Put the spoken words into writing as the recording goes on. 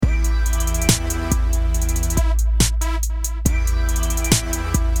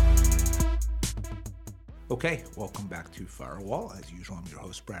Okay, welcome back to Firewall. As usual, I'm your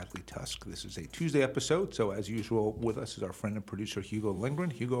host, Bradley Tusk. This is a Tuesday episode, so as usual, with us is our friend and producer, Hugo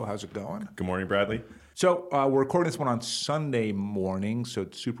Lindgren. Hugo, how's it going? Good morning, Bradley. So we're recording this one on Sunday morning, so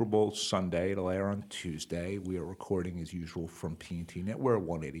it's Super Bowl Sunday. It'll air on Tuesday. We are recording, as usual, from P&T Network,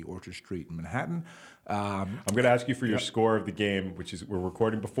 180 Orchard Street in Manhattan. I'm going to ask you for your score of the game, which is we're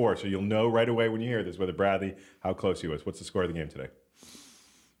recording before, so you'll know right away when you hear this whether Bradley, how close he was. What's the score of the game today?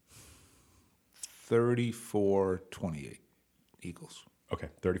 34-28 Eagles. Okay,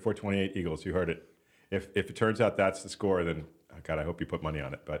 34-28 Eagles. You heard it. If it turns out that's the score, then God, I hope you put money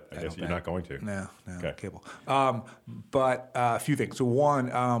on it, but I guess you're not going to. No, okay. Cable. But a few things. So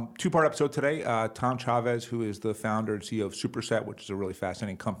one, two-part episode today. Tom Chavez, who is the founder and CEO of Superset, which is a really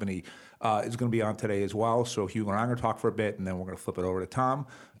fascinating company, is going to be on today as well. So Hugo and I are going to talk for a bit, and then we're going to flip it over to Tom.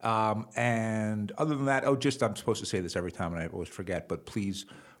 And other than that, I'm supposed to say this every time, and I always forget, but please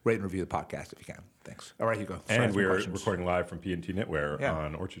rate and review the podcast if you can. Thanks. All right, Hugo. And we're recording live from P&T Knitwear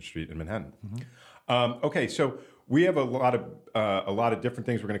on Orchard Street in Manhattan. Mm-hmm. Okay, so we have a lot of different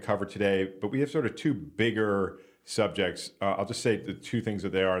things we're going to cover today, but we have sort of two bigger subjects. I'll just say the two things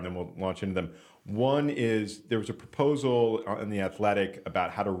that they are, and then we'll launch into them. One is there was a proposal in The Athletic about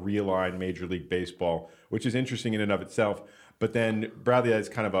how to realign Major League Baseball, which is interesting in and of itself. But then Bradley has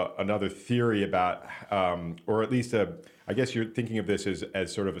kind of another theory about, or at least I guess you're thinking of this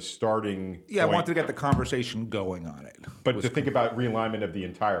as sort of a starting point. I wanted to get the conversation going on it. But to think about realignment of the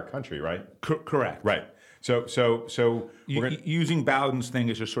entire country, right? Correct. Right. So using Bowden's thing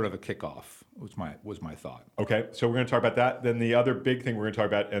as just sort of a kickoff was my thought. Okay, so we're going to talk about that. Then the other big thing we're going to talk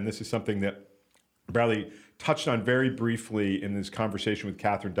about, and this is something that Bradley touched on very briefly in this conversation with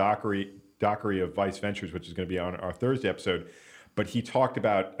Catherine Dockery of Vice Ventures, which is going to be on our Thursday episode. But he talked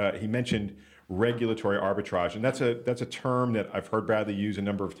about, he mentioned regulatory arbitrage, and that's a term that I've heard Bradley use a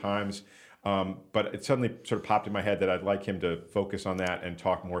number of times. But it suddenly sort of popped in my head that I'd like him to focus on that and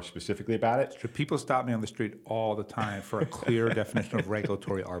talk more specifically about it. So people stop me on the street all the time for a clear definition of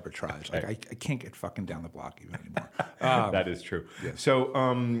regulatory arbitrage. Like I can't get fucking down the block even anymore. That is true. Yes.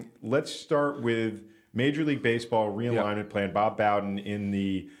 So let's start with Major League Baseball realignment plan. Bob Bowden in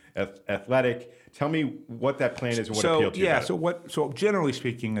The Athletic. Tell me what that plan is and what appealed to you. So generally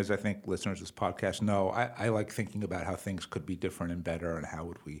speaking, as I think listeners of this podcast know, I like thinking about how things could be different and better, and how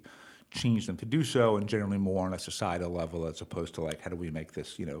would we change them to do so, and generally more on a societal level as opposed to like how do we make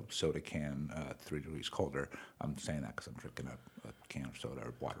this soda can 3 degrees colder. I'm saying that because I'm drinking a can of soda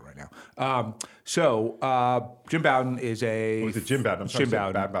or water right now. Jim Bowden is a was it Jim Bowden? Jim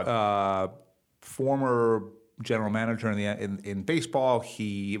Bowden, former general manager in baseball.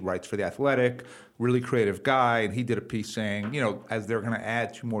 He writes for The Athletic, really creative guy, and he did a piece saying, as they're going to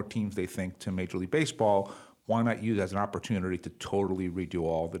add 2 more teams, they think, to Major League Baseball, why not use it as an opportunity to totally redo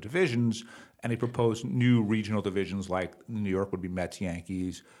all the divisions? And he proposed new regional divisions, like New York would be Mets,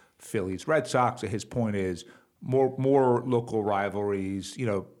 Yankees, Phillies, Red Sox. His point is more local rivalries.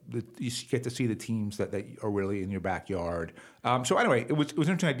 You get to see the teams that are really in your backyard. So anyway, it was an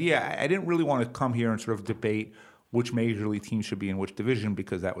interesting idea. I didn't really want to come here and sort of debate which major league team should be in which division,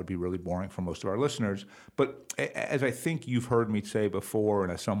 because that would be really boring for most of our listeners. But as I think you've heard me say before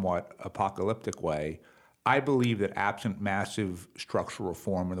in a somewhat apocalyptic way, I believe that absent massive structural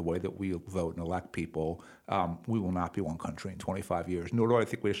reform in the way that we vote and elect people, we will not be one country in 25 years. Nor do I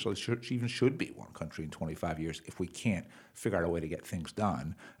think we even should be one country in 25 years if we can't figure out a way to get things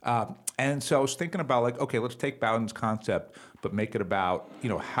done. And so I was thinking about okay, let's take Bowden's concept, but make it about,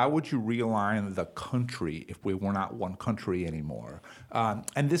 how would you realign the country if we were not one country anymore?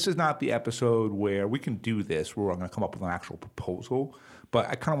 And this is not the episode where we can do this, where I'm going to come up with an actual proposal. But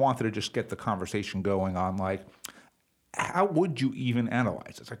I kind of wanted to just get the conversation going on, how would you even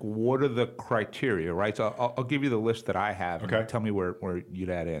analyze this? What are the criteria, right? So I'll give you the list that I have, okay, and tell me where you'd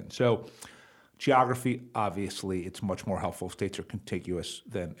add in. So geography, obviously, it's much more helpful if states are contiguous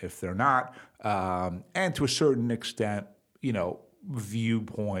than if they're not. And to a certain extent,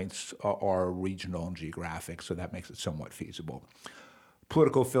 viewpoints are regional and geographic, so that makes it somewhat feasible.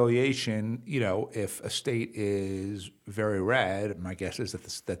 Political affiliation, if a state is very red, my guess is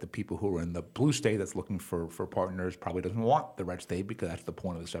that the people who are in the blue state that's looking for partners probably doesn't want the red state, because that's the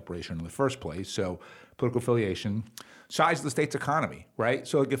point of the separation in the first place. So political affiliation, size of the state's economy, right?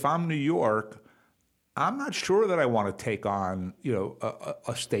 So if I'm New York, I'm not sure that I want to take on,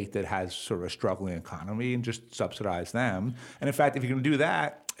 a state that has sort of a struggling economy and just subsidize them. And in fact, if you're going to do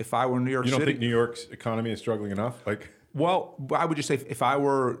that, if I were in New York City... You don't think New York's economy is struggling enough? Well, I would just say if I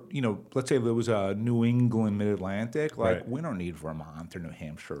were, let's say there was a New England Mid-Atlantic, Right. we don't need Vermont or New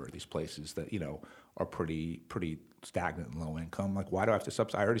Hampshire or these places that, are pretty stagnant and low income. Like, why do I have to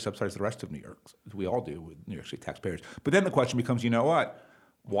subsidize? I already subsidize the rest of New York. We all do with New York City taxpayers. But then the question becomes, you know what?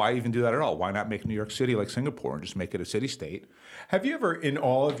 Why even do that at all? Why not make New York City like Singapore and just make it a city-state? Have you ever, in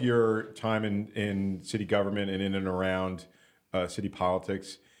all of your time in city government and in and around city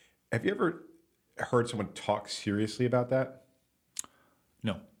politics, have you ever heard someone talk seriously about that?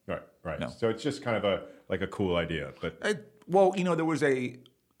 No. Right. No. So it's just kind of a cool idea. But There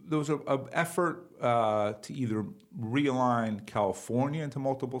was a effort to either realign California into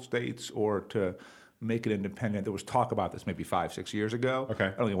multiple states or to make it independent. There was talk about this maybe 5-6 years ago. Okay. I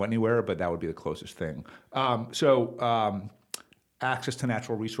don't think it went anywhere, but that would be the closest thing. Access to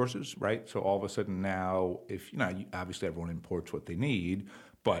natural resources, right? So all of a sudden now, if obviously everyone imports what they need,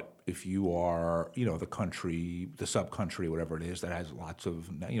 but if you are, the country, the sub-country, whatever it is, that has lots of,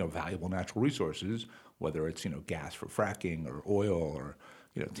 valuable natural resources, whether it's, gas for fracking or oil or,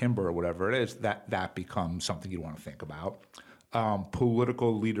 timber or whatever it is, that becomes something you want to think about.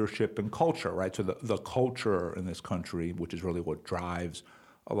 Political leadership and culture, right? So the culture in this country, which is really what drives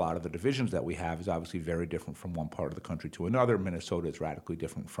a lot of the divisions that we have, is obviously very different from one part of the country to another. Minnesota is radically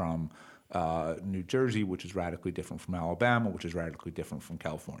different from New Jersey, which is radically different from Alabama, which is radically different from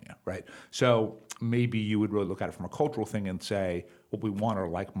California, right? So maybe you would really look at it from a cultural thing and say, what we want are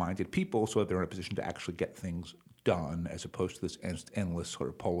like-minded people so that they're in a position to actually get things done, as opposed to this endless sort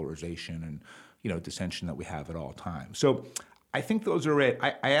of polarization and dissension that we have at all times. So I think those are it.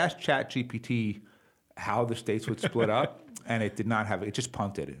 I asked ChatGPT how the states would split up, and it did not have. It just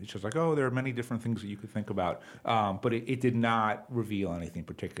punted it. It's just like, oh, there are many different things that you could think about, but it did not reveal anything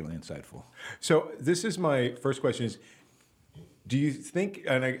particularly insightful. So this is my first question: is do you think?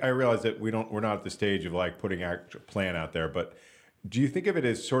 And I realize that we're not at the stage of like putting our plan out there, but do you think of it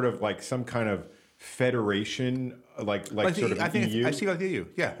as sort of like some kind of federation, like sort of EU? I see like the EU.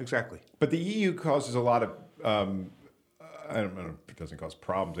 Yeah, exactly. But the EU causes a lot of. I don't know if it doesn't cause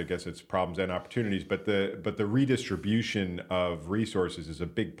problems. I guess it's problems and opportunities. But the redistribution of resources is a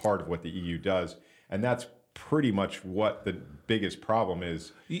big part of what the EU does, and that's pretty much what the biggest problem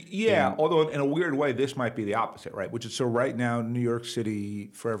is. Yeah, although in a weird way, this might be the opposite, right? Which is, so right now, New York City,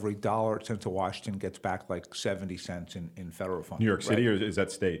 for every dollar it sends to Washington, gets back like 70 cents in federal funding. New York City, right? or is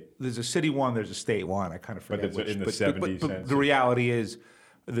that state? There's a city one, there's a state one. I kind of forget But it's which. in the 70 but cents. the reality is,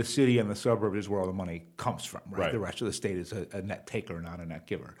 the city and the suburb is where all the money comes from, right? Right. The rest of the state is a net taker, not a net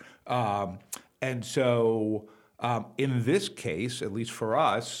giver. And so in this case, at least for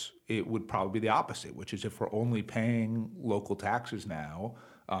us, it would probably be the opposite, which is if we're only paying local taxes now,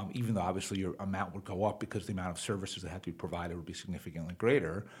 even though obviously your amount would go up because the amount of services that have to be provided would be significantly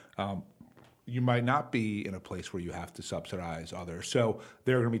greater, you might not be in a place where you have to subsidize others. So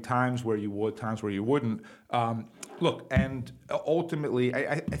there are going to be times where you would, times where you wouldn't. Look, and ultimately,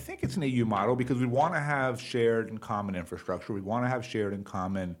 I think it's an EU model because we want to have shared and common infrastructure. We want to have shared and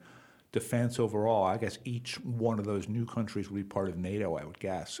common defense overall. I guess each one of those new countries would be part of NATO, I would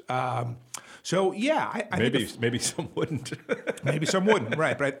guess. So yeah, I think Maybe some wouldn't. maybe some wouldn't,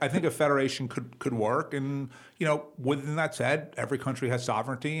 right? But I think a federation could work. And within that said, every country has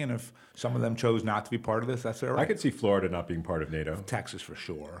sovereignty, and if some of them chose not to be part of this, that's their right. I could see Florida not being part of NATO. Texas for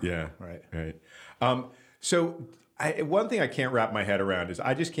sure. Yeah. Right. So one thing I can't wrap my head around is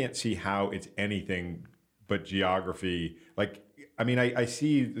I just can't see how it's anything but geography. Like, I mean, I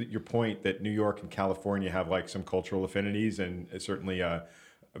see your point that New York and California have like some cultural affinities and certainly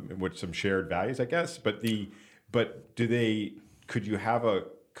with some shared values, I guess. But could you have a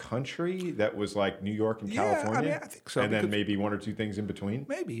country that was like New York and California? I think so. And then maybe one or two things in between?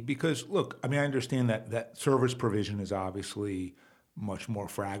 Maybe, because look, I understand that service provision is obviously much more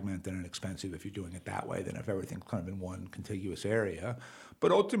fragmented and expensive if you're doing it that way than if everything's kind of in one contiguous area.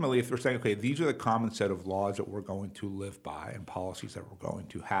 But ultimately, if they're saying, okay, these are the common set of laws that we're going to live by and policies that we're going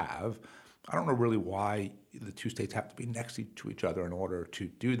to have, I don't know really why the two states have to be next to each other in order to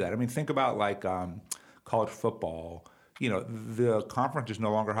do that. Think about like college football. The conferences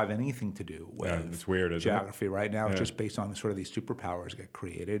no longer have anything to do with it's weird, isn't geography. it? Right now, it's just based on sort of these superpowers get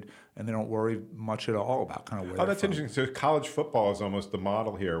created, and they don't worry much at all about kind of where. Oh, that's interesting. So college football is almost the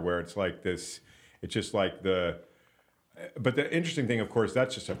model here, where it's like this. It's just like But the interesting thing, of course,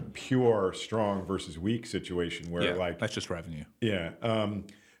 that's just a pure strong versus weak situation where that's just revenue. Yeah.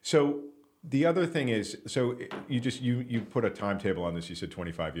 So the other thing is, so you put a timetable on this. You said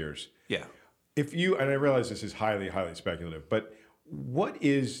 25 years. Yeah. And I realize this is highly, highly speculative, but what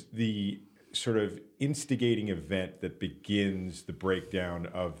is the sort of instigating event that begins the breakdown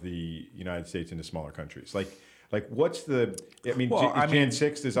of the United States into smaller countries? Like, what's the? I mean, Well, I mean,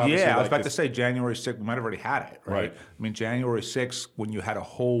 Jan 6th is obviously. Yeah, I was like about to this- say January 6th. We might have already had it, right? I mean, January 6th, when you had a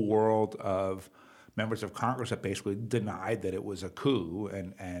whole world of members of Congress that basically denied that it was a coup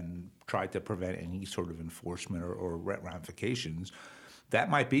and tried to prevent any sort of enforcement or ramifications. That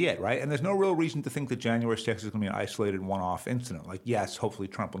might be it, right? And there's no real reason to think that January 6th is going to be an isolated one-off incident. Like, yes, hopefully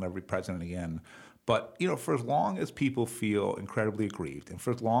Trump will never be president again. But, for as long as people feel incredibly aggrieved and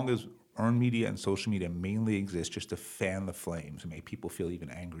for as long as earned media and social media mainly exist just to fan the flames and make people feel even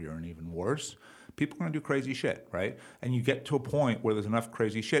angrier and even worse, people are going to do crazy shit, right? And you get to a point where there's enough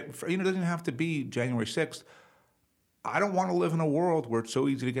crazy shit. It doesn't even have to be January 6th. I don't want to live in a world where it's so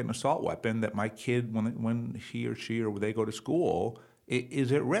easy to get an assault weapon that my kid, when he or she or they go to school,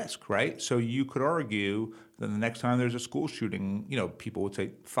 is at risk, right? So you could argue that the next time there's a school shooting, people would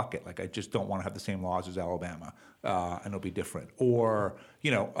say, fuck it. Like, I just don't want to have the same laws as Alabama, and it'll be different. Or,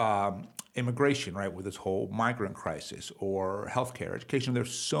 immigration, right, with this whole migrant crisis, or healthcare, education.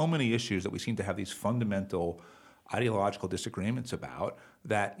 There's so many issues that we seem to have these fundamental ideological disagreements about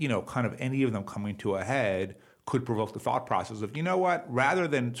that, kind of any of them coming to a head could provoke the thought process of, rather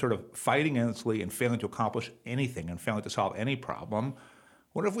than sort of fighting endlessly and failing to accomplish anything and failing to solve any problem,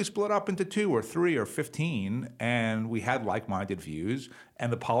 what if we split up into 2 or 3 or 15 and we had like-minded views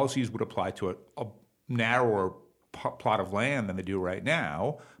and the policies would apply to a narrower plot of land than they do right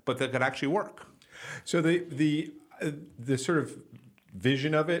now, but that could actually work? So the sort of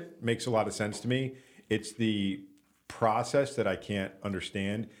vision of it makes a lot of sense to me. It's the process that I can't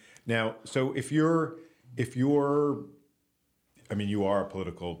understand. Now, so if you're, I mean, you are a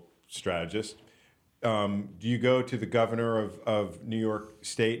political strategist. Do you go to the governor of New York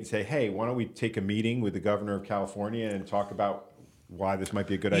State and say, hey, why don't we take a meeting with the governor of California and talk about why this might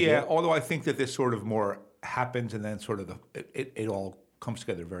be a good idea? Yeah, although I think that this sort of more happens and then sort of it all comes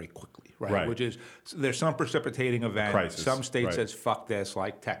together very quickly, right? Which is, there's some precipitating event. Crisis. Some state says, fuck this,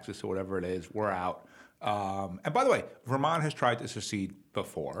 like Texas or whatever it is, we're out. And by the way, Vermont has tried to secede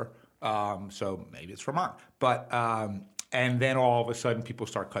before, so maybe it's Vermont. But and then all of a sudden, people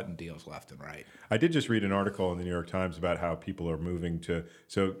start cutting deals left and right. I did just read an article in the New York Times about how people are moving to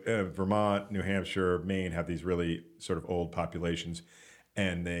Vermont, New Hampshire, Maine have these really sort of old populations,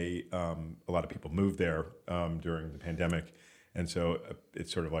 and they a lot of people moved there during the pandemic. And so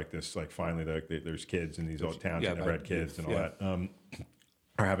it's sort of like this, like finally there's kids in these old towns that never had kids and all that,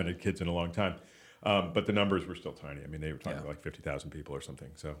 or haven't had kids in a long time. But the numbers were still tiny. I mean, they were talking about like 50,000 people or something.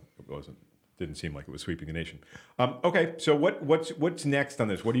 So it didn't seem like it was sweeping the nation. Okay, so what's next on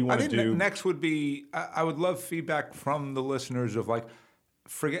this? What do you want to do? I think next would be, I would love feedback from the listeners of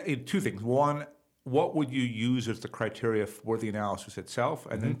forget 2 things. One, what would you use as the criteria for the analysis itself?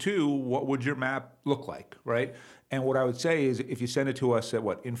 And then 2, what would your map look like, right? And what I would say is, if you send it to us at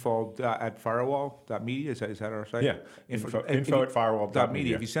info@firewall.media, is that our site? Yeah,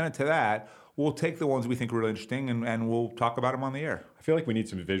 info@firewall.media. If you send it to that, we'll take the ones we think are really interesting and we'll talk about them on the air. I feel like we need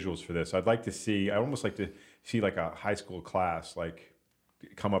some visuals for this. I'd almost like to see like a high school class, like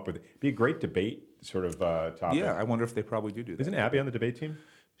come up with, be a great debate sort of topic. Yeah, I wonder if they probably do that. Isn't Abby on the debate team?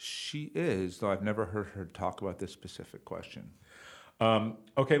 She is, though I've never heard her talk about this specific question.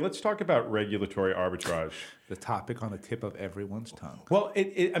 Okay, let's talk about regulatory arbitrage. The topic on the tip of everyone's tongue. Well,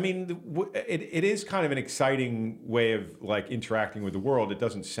 it is kind of an exciting way of like interacting with the world. It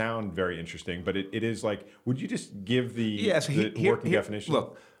doesn't sound very interesting, but it is like, would you just give the working definition?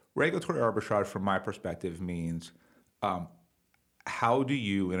 Look, regulatory arbitrage from my perspective means how do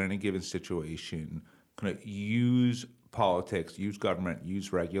you, in any given situation, kind of use politics, use government,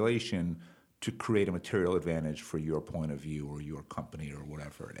 use regulation to create a material advantage for your point of view or your company or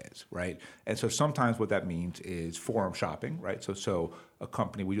whatever it is, right? And so sometimes what that means is forum shopping, right? So a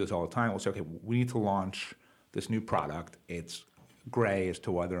company, we do this all the time, we'll say, okay, we need to launch this new product. It's gray as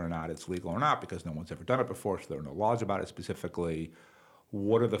to whether or not it's legal or not because no one's ever done it before, so there are no laws about it specifically.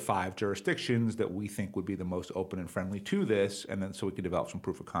 What are the 5 jurisdictions that we think would be the most open and friendly to this? And then so we can develop some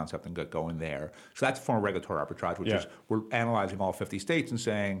proof of concept and get going there. So that's a form of regulatory arbitrage, which is we're analyzing all 50 states and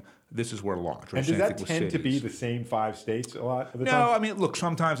saying, this is where to launch. And does that tend to be the same 5 states a lot of the time? No, I mean, look,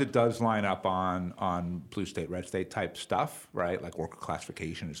 sometimes it does line up on blue state, red state type stuff, right? Like worker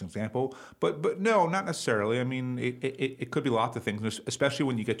classification as an example. But no, not necessarily. I mean, it could be lots of things, especially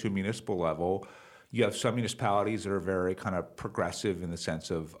when you get to a municipal level. You have some municipalities that are very kind of progressive in the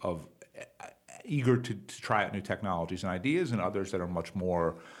sense of eager to try out new technologies and ideas, and others that are much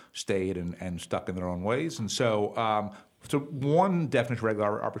more staid and stuck in their own ways. And so, so one definition of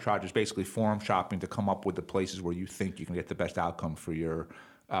regular arbitrage is basically forum shopping to come up with the places where you think you can get the best outcome for your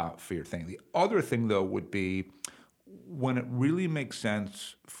thing. The other thing, though, would be when it really makes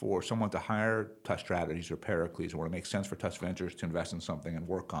sense for someone to hire Tusk Strategies or Pericles, or when it makes sense for Tusk Ventures to invest in something and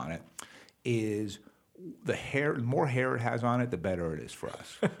work on it, is the more hair it has on it, the better it is for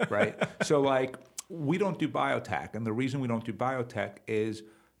us, right? So like, we don't do biotech, and the reason we don't do biotech is,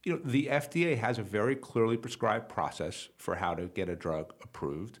 the FDA has a very clearly prescribed process for how to get a drug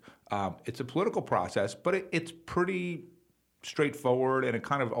approved. It's a political process, but it's pretty straightforward, and it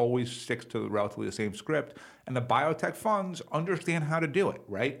kind of always sticks to relatively the same script. And the biotech funds understand how to do it,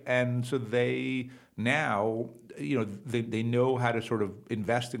 right? And so they now, they know how to sort of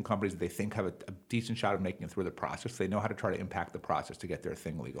invest in companies that they think have a decent shot of making it through the process. They know how to try to impact the process to get their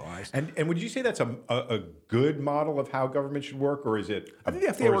thing legalized. And would you say that's a good model of how government should work, or is it? I think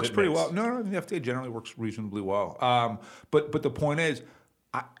the FDA works pretty well. No, I think the FDA generally works reasonably well. But the point is,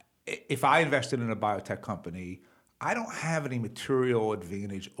 if I invested in a biotech company, I don't have any material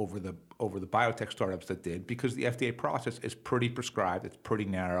advantage over the biotech startups that did, because the FDA process is pretty prescribed, it's pretty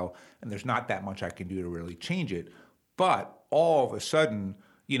narrow, and there's not that much I can do to really change it. But all of a sudden,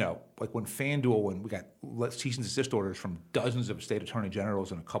 like when FanDuel, when we got cease and desist orders from dozens of state attorney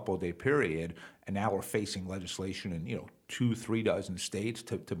generals in a couple-day period, and now we're facing legislation in 2-3 dozen states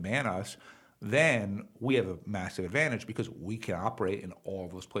to ban us, then we have a massive advantage because we can operate in all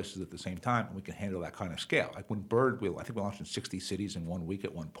of those places at the same time, and we can handle that kind of scale. Like when Bird, I think we launched in 60 cities in 1 week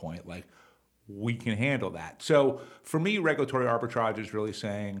at one point. Like, we can handle that. So for me, regulatory arbitrage is really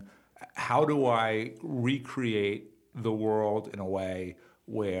saying, how do I recreate the world in a way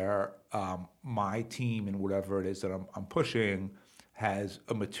where my team and whatever it is that I'm pushing has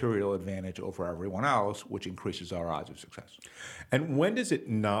a material advantage over everyone else, which increases our odds of success. And when does it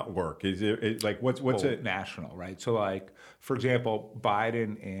not work? Is it like what's it? National, right? So like, for example,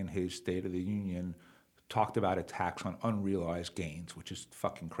 Biden in his State of the Union talked about a tax on unrealized gains, which is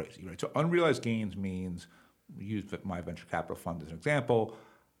fucking crazy, right? So unrealized gains means, use my venture capital fund as an example,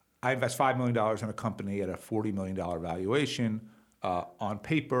 I invest $5 million in a company at a $40 million valuation. On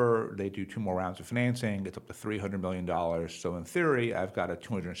paper, they do 2 more rounds of financing. It's up to $300 million. So in theory, I've got a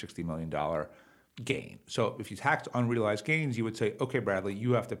 $260 million gain. So if you tax unrealized gains, you would say, okay, Bradley,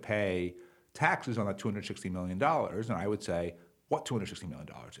 you have to pay taxes on that $260 million. And I would say, what $260 million?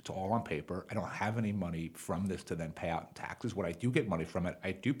 It's all on paper. I don't have any money from this to then pay out in taxes. When I do get money from it,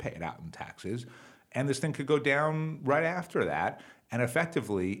 I do pay it out in taxes. And this thing could go down right after that. And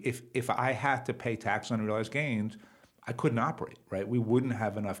effectively, if I had to pay tax on unrealized gains, I couldn't operate, right? We wouldn't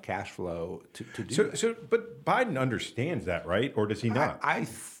have enough cash flow to do that. But Biden understands that, right? Or does he not?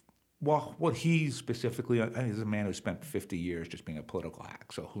 Well, what he specifically, I think he's a man who spent 50 years just being a political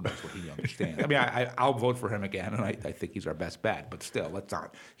hack, so who knows what he understands. I mean, I'll vote for him again, and I think he's our best bet, but still,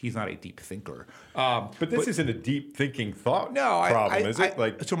 he's not a deep thinker. But this isn't a deep thinking problem, is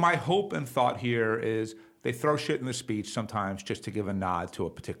it? So my hope and thought here is they throw shit in the speech sometimes just to give a nod to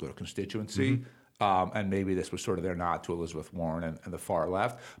a particular constituency. Mm-hmm. And maybe this was sort of their nod to Elizabeth Warren and the far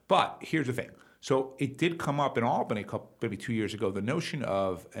left. But here's the thing. So it did come up in Albany maybe 2 years ago, the notion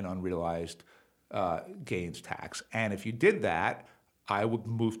of an unrealized gains tax. And if you did that, I would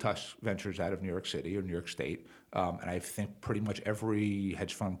move Tusk Ventures out of New York City or New York State. And I think pretty much every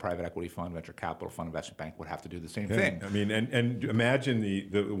hedge fund, private equity fund, venture capital fund, investment bank would have to do the same thing. I mean, and imagine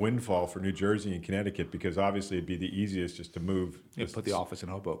the windfall for New Jersey and Connecticut, because obviously it'd be the easiest just to move. Put the office in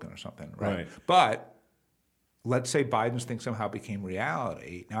Hoboken or something, right? But let's say Biden's thing somehow became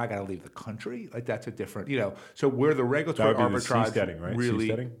reality. Now I got to leave the country. Like, that's a different, So where the regulatory arbitrage seasteading, right? Really,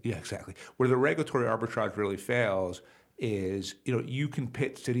 seasteading? Yeah, exactly. Where the regulatory arbitrage really fails is, you can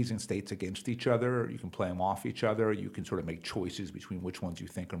pit cities and states against each other. You can play them off each other. You can sort of make choices between which ones you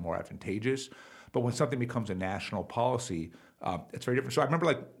think are more advantageous. But when something becomes a national policy, it's very different. So I remember,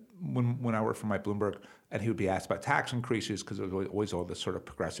 like, when I worked for Mike Bloomberg, and he would be asked about tax increases, because there was always all this sort of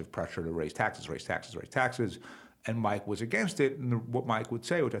progressive pressure to raise taxes. And Mike was against it. And what Mike would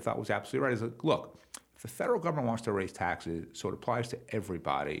say, which I thought was absolutely right, is like, look, if the federal government wants to raise taxes, so it applies to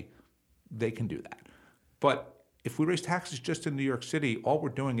everybody, they can do that. But if we raise taxes just in New York City, all we're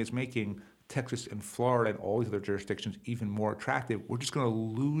doing is making Texas and Florida and all these other jurisdictions even more attractive. We're just going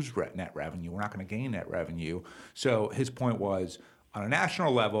to lose net revenue. We're not going to gain net revenue. So his point was, on a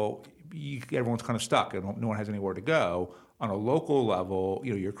national level, everyone's kind of stuck and no one has anywhere to go. On a local level,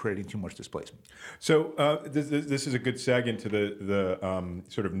 you're creating too much displacement. So this is a good seg into the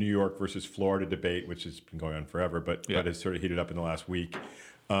sort of New York versus Florida debate, which has been going on forever, but has sort of heated up in the last week.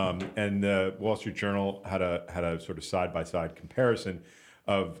 And the Wall Street Journal had a sort of side-by-side comparison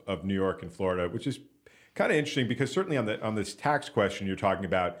of New York and Florida, which is kind of interesting, because certainly on this tax question you're talking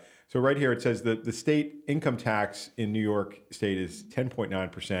about. So right here it says that the state income tax in New York State is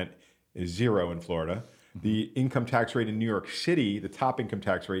 10.9%, is 0 in Florida. The income tax rate in New York City, the top income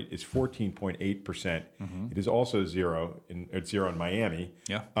tax rate is 14.8%. It is also zero. It's zero in Miami.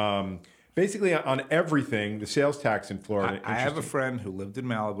 Yeah. Basically, on everything, the sales tax in Florida. I have a friend who lived in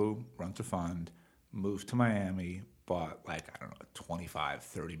Malibu, runs a fund, moved to Miami, bought like, I don't know, a $25,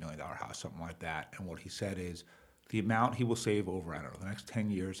 $30 million house, something like that. And what he said is the amount he will save over, I don't know, the next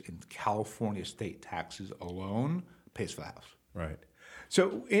 10 years in California state taxes alone pays for the house. Right.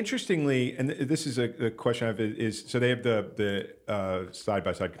 So interestingly, and this is a question I have, is so they have the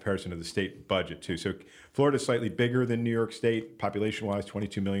side-by-side comparison of the state budget too. So Florida is slightly bigger than New York State, population-wise,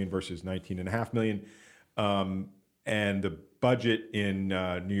 22 million versus 19.5 million. And the budget in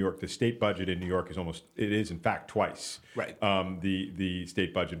New York, the state budget in New York is in fact twice Right. The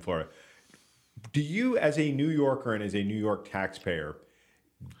state budget in Florida. Do you, as a New Yorker and as a New York taxpayer,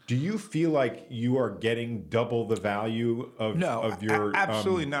 do you feel like you are getting double the value of your...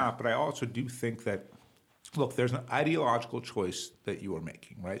 absolutely not. But I also do think that, look, there's an ideological choice that you are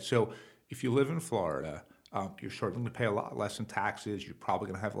making, right? So if you live in Florida, you're certainly going to pay a lot less in taxes. You're probably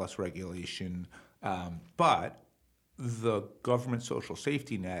going to have less regulation. But the government social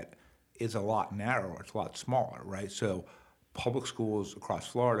safety net is a lot narrower. It's a lot smaller, right? So public schools across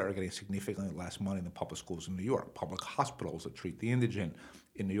Florida are getting significantly less money than public schools in New York. Public hospitals that treat the indigent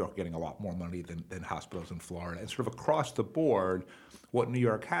in New York are getting a lot more money than hospitals in Florida. And sort of across the board, what New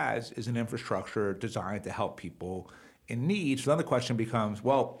York has is an infrastructure designed to help people in need. So then the question becomes,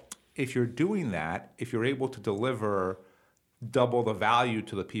 well, if you're doing that, if you're able to deliver double the value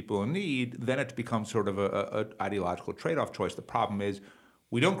to the people in need, then it becomes sort of an ideological trade-off choice. The problem is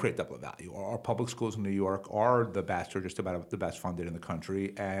we don't create double the value. Our public schools in New York are the best, or just about the best funded in the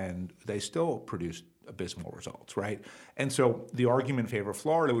country, and they still produce abysmal results, right? And so the argument in favor of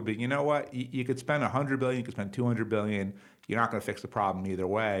Florida would be, you know what, you could spend $100 billion, you could spend $200 billion, you're not going to fix the problem either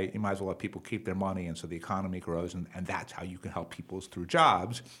way. You might as well let people keep their money, and so the economy grows, and that's how you can help people through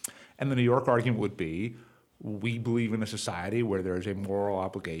jobs. And the New York argument would be, we believe in a society where there is a moral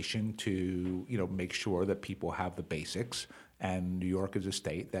obligation to, make sure that people have the basics, and New York is a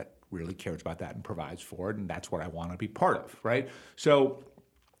state that really cares about that and provides for it, and that's what I want to be part of, right? So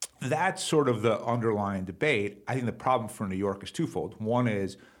that's sort of the underlying debate. I think the problem for New York is twofold. One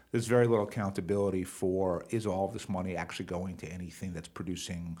is there's very little accountability for, is all of this money actually going to anything that's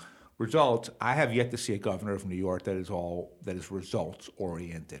producing results? I have yet to see a governor of New York that is results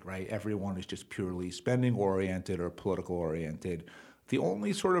oriented, right? Everyone is just purely spending oriented or political oriented. The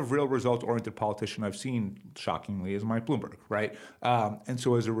only sort of real result-oriented politician I've seen, shockingly, is Mike Bloomberg, right? And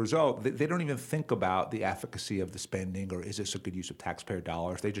so as a result, they don't even think about the efficacy of the spending or is this a good use of taxpayer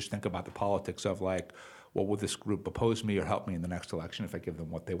dollars. They just think about the politics of like, well, will this group oppose me or help me in the next election if I give them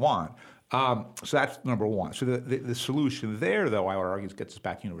what they want? So that's number one. So the solution there, though, I would argue, gets us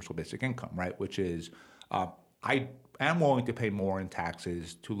back to universal basic income, right? Which is I am willing to pay more in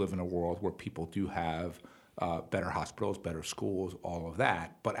taxes to live in a world where people do have better hospitals, better schools, all of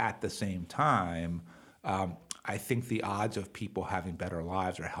that. But at the same time, I think the odds of people having better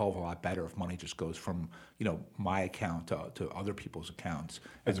lives are a hell of a lot better if money just goes from my account to other people's accounts.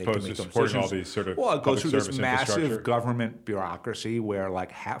 As opposed to supporting all these sort of it goes through this massive government bureaucracy where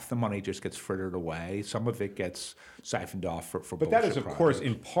like half the money just gets frittered away. Some of it gets siphoned off for But that is, of course,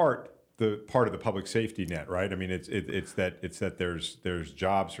 in part of the public safety net, right? I mean, it's that there's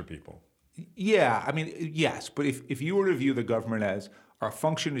jobs for people. Yeah, I mean, yes, but if you were to view the government as our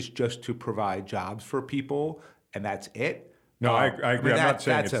function is just to provide jobs for people and that's it. No, I agree. I mean, I'm not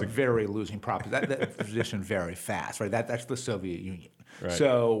saying that's it's a very losing proposition. That position very fast, right? That's the Soviet Union. Right.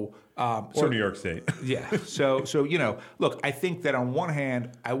 So or New York State. Yeah. So look, I think that on one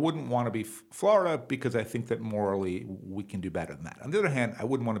hand, I wouldn't want to be Florida because I think that morally we can do better than that. On the other hand, I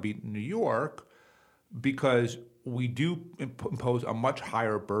wouldn't want to be New York because we do impose a much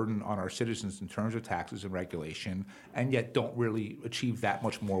higher burden on our citizens in terms of taxes and regulation, and yet don't really achieve that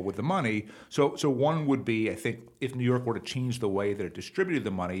much more with the money. So one would be, I think, if New York were to change the way that it distributed the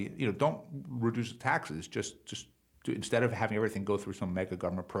money, don't reduce the taxes. Just instead of having everything go through some mega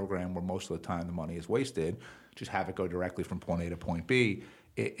government program where most of the time the money is wasted, just have it go directly from point A to point B.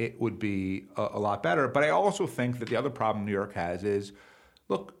 It would be a lot better. But I also think that the other problem New York has is,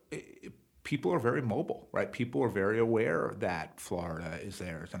 look, people are very mobile, right? People are very aware that Florida is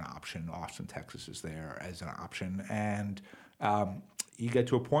there as an option. Austin, Texas is there as an option. And you get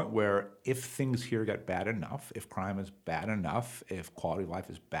to a point where if things here get bad enough, if crime is bad enough, if quality of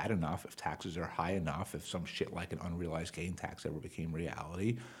life is bad enough, if taxes are high enough, if some shit like an unrealized gain tax ever became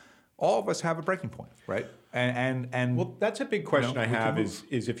reality, all of us have a breaking point, right? And well, that's a big question I have is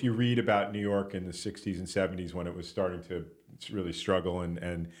if you read about New York in the 60s and 70s when it was starting to really struggle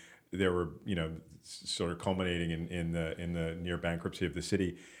and there were, sort of culminating in the near bankruptcy of the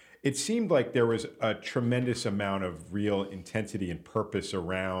city, it seemed like there was a tremendous amount of real intensity and purpose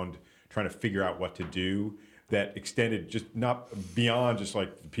around trying to figure out what to do that extended just not beyond just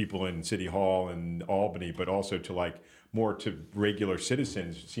like the people in City Hall and Albany, but also to like more to regular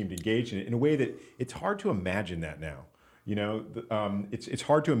citizens seemed engaged in it in a way that it's hard to imagine that now. It's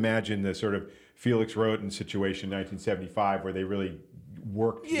hard to imagine the sort of Felix Roden situation in 1975 where they really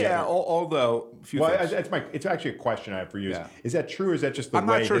worked together. Yeah, although... it's actually a question I have for you. Yeah. Is that true or is that just the way I'm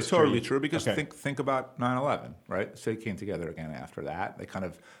not sure history... it's totally true because Okay. think about 9/11, right? The city came together again after that. They kind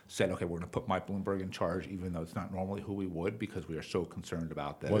of said, okay, we're going to put Mike Bloomberg in charge, even though it's not normally who we would because we are so concerned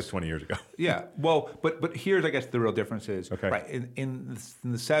about this. It was 20 years ago. Yeah, well, but here's, I guess, the real difference is, Okay. right, in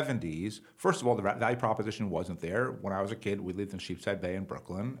the 70s, first of all, the value proposition wasn't there. When I was a kid, we lived in Sheepside Bay in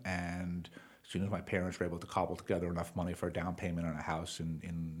Brooklyn, and as soon as my parents were able to cobble together enough money for a down payment on a house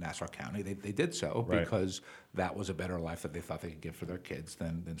in Nassau County, they did so Right. because that was a better life that they thought they could give for their kids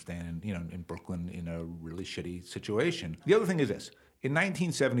than staying in Brooklyn in a really shitty situation. The other thing is this. In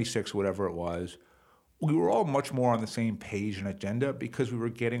 1976, whatever it was, we were all much more on the same page and agenda because we were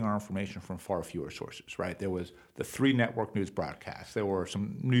getting our information from far fewer sources, right? There was the 3 network news broadcasts. There were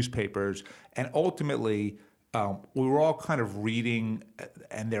some newspapers. And ultimately, we were all kind of reading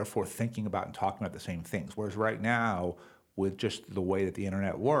and therefore thinking about and talking about the same things. Whereas right now, with just the way that the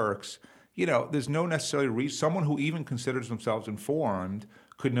internet works, there's no necessarily reason. Someone who even considers themselves informed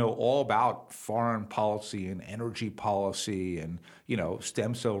could know all about foreign policy and energy policy and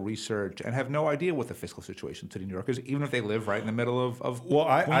stem cell research and have no idea what the fiscal situation in New York is, even if they live right in the middle of Well,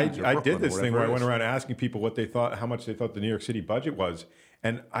 Queens or I Brooklyn did this or thing whatever where I it went is. around asking people what they thought, how much they thought the New York City budget was,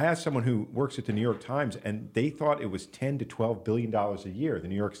 and I asked someone who works at the New York Times, and they thought it was $10 to $12 billion a year, the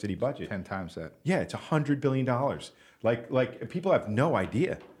New York City budget. 10 times that. Yeah, it's $100 billion. Like people have no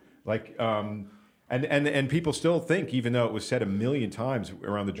idea. And people still think, even though it was said a million times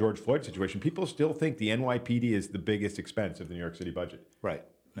around the George Floyd situation, people still think the NYPD is the biggest expense of the New York City budget. Right.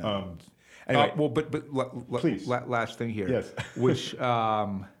 No. Anyway, Please. please. Last thing here. Yes. Which,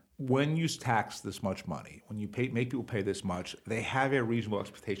 when you tax this much money, when you make people pay this much, they have a reasonable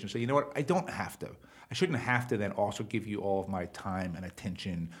expectation. So you know what? I don't have to. I shouldn't have to then also give you all of my time and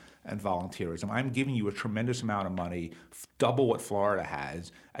attention and volunteerism. I'm giving you a tremendous amount of money, double what Florida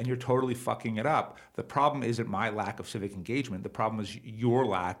has, and you're totally fucking it up. The problem isn't my lack of civic engagement. The problem is your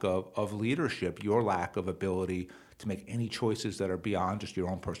lack of leadership, your lack of ability to make any choices that are beyond just your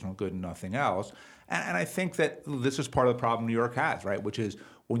own personal good and nothing else. And I think that this is part of the problem New York has, right? Which is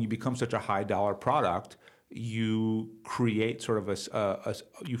when you become such a high dollar product, you create sort of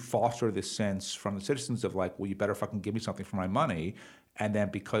you foster this sense from the citizens of like, well, you better fucking give me something for my money. And then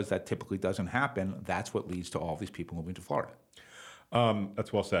because that typically doesn't happen, that's what leads to all these people moving to Florida.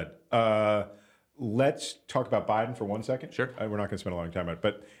 That's well said. Let's talk about Biden for 1 second. Sure. We're not going to spend a long time on it,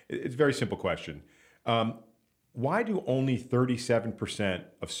 but it's a very simple question. Why do only 37%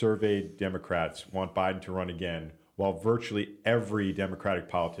 of surveyed Democrats want Biden to run again, while virtually every Democratic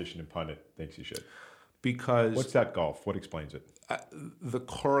politician and pundit thinks he should? Because What's that gulf? What explains it? The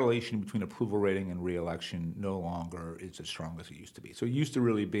correlation between approval rating and re-election no longer is as strong as it used to be. So it used to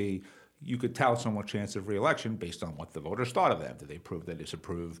really be, you could tell someone's chance of re-election based on what the voters thought of them. Did they approve, they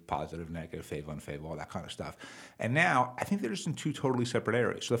disapprove, positive, negative, favor, unfavor, all that kind of stuff. And now, I think they're just in 2 totally separate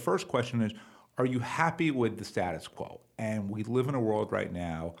areas. So the first question is, are you happy with the status quo? And we live in a world right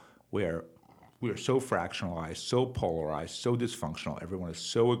now where we are so fractionalized, so polarized, so dysfunctional. Everyone is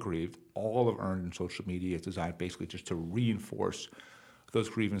so aggrieved. All of earned in social media is designed basically just to reinforce those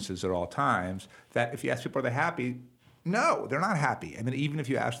grievances at all times, that if you ask people, are they happy? No, they're not happy. And then even if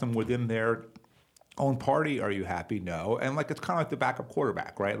you ask them within their own party, are you happy? No. And like, it's kind of like the backup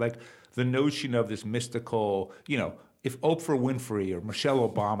quarterback, right? Like the notion of this mystical, if Oprah Winfrey or Michelle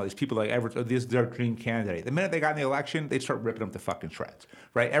Obama, these people this is their dream candidate. The minute they got in the election, they start ripping them to fucking shreds,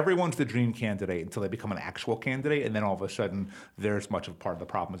 right? Everyone's the dream candidate until they become an actual candidate, and then all of a sudden they're as much of a part of the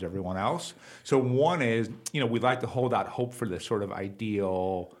problem as everyone else. So one is, we'd like to hold out hope for this sort of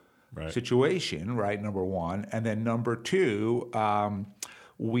ideal situation, right? Number one, and then number two,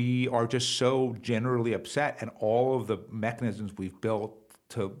 we are just so generally upset, and all of the mechanisms we've built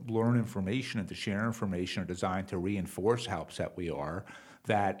to learn information and to share information are designed to reinforce how upset we are,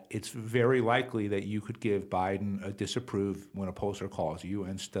 that it's very likely that you could give Biden a disapprove when a pollster calls you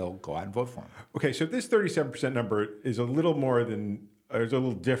and still go out and vote for him. Okay, so this 37% number is a little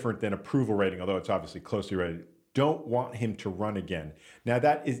different than approval rating, although it's obviously closely related. Don't want him to run again. Now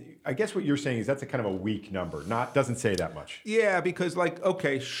that is, I guess what you're saying is that's a kind of a weak number. Doesn't say that much. Yeah, because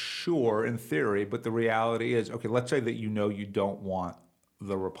okay, sure, in theory, but the reality is, okay, let's say that you don't want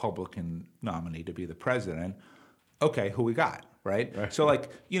the Republican nominee to be the president. Okay, who we got, right? So, like,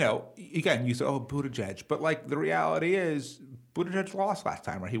 again, you say, oh, Buttigieg. But, like, the reality is Buttigieg lost last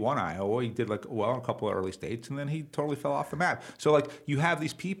time, right? He won Iowa. He did, like, well in a couple of early states, and then he totally fell off the map. So, like, you have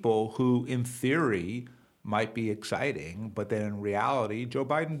these people who, in theory, might be exciting, but then in reality, Joe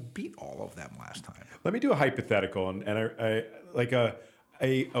Biden beat all of them last time. Let me do a hypothetical, and I like a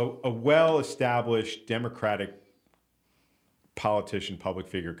well-established Democratic politician, public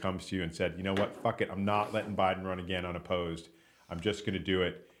figure comes to you and said, you know what, fuck it, I'm not letting Biden run again unopposed. I'm just going to do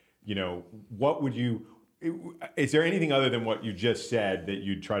it. What would you? Is there anything other than what you just said that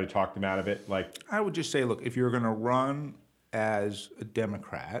you'd try to talk them out of it? Like, I would just say, look, if you're going to run as a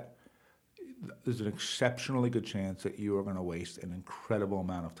Democrat, there's an exceptionally good chance that you are going to waste an incredible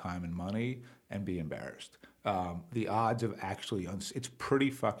amount of time and money and be embarrassed. The odds of actually, it's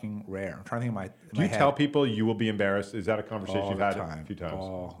pretty fucking rare. I'm trying to think of Do you tell people you will be embarrassed? Is that a conversation you've had a few times?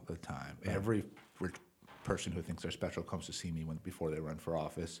 All the time. Yeah. Every rich person who thinks they're special comes to see me before they run for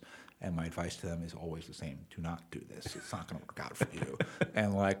office, and my advice to them is always the same: do not do this. It's not going to work out for you.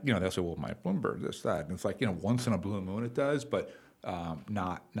 And they'll say, well, Mike Bloomberg, this, that. And it's like, once in a blue moon it does, but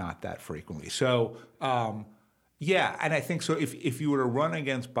not that frequently. So, yeah, and I think so. If you were to run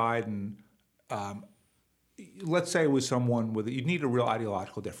against Biden, let's say it was someone you'd need a real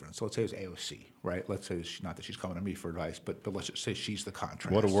ideological difference. So let's say it's AOC, right? Let's say not that she's coming to me for advice, but let's just say she's the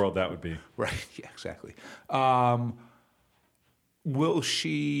contrast. What a world that would be. Right, yeah, exactly. Will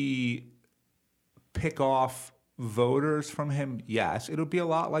she pick off voters from him? Yes. It'll be a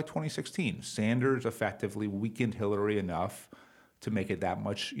lot like 2016. Sanders effectively weakened Hillary enough to make it that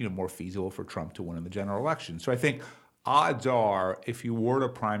much more feasible for Trump to win in the general election. So I think odds are, if you were to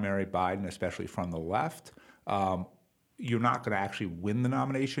primary Biden, especially from the left, you're not going to actually win the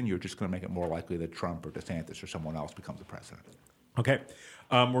nomination. You're just going to make it more likely that Trump or DeSantis or someone else becomes the president. Okay.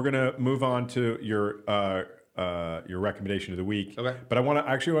 We're going to move on to your recommendation of the week. Okay. But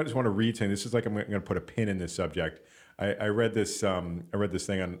I just want to read something. This is like I'm going to put a pin in this subject. I read this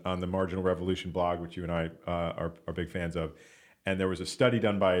thing on the Marginal Revolution blog, which you and I are big fans of. And there was a study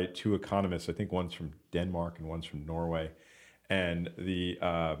done by two economists. I think one's from Denmark and one's from Norway. And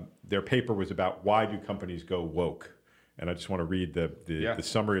their paper was about why do companies go woke. And I just want to read the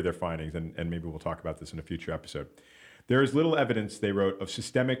summary of their findings, and maybe we'll talk about this in a future episode. There is little evidence, they wrote, of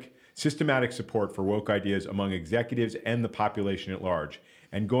systematic support for woke ideas among executives and the population at large.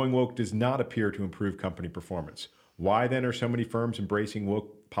 And going woke does not appear to improve company performance. Why then are so many firms embracing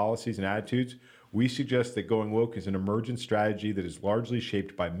woke policies and attitudes? We suggest that going woke is an emergent strategy that is largely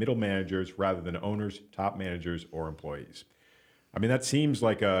shaped by middle managers rather than owners, top managers, or employees. I mean, that seems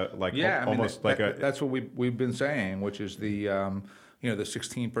like that's what we've been saying, which is the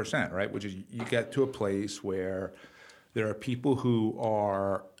 16%, right? Which is you get to a place where there are people who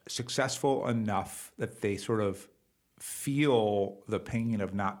are successful enough that they sort of feel the pain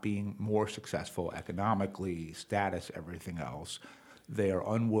of not being more successful economically, status, everything else. They are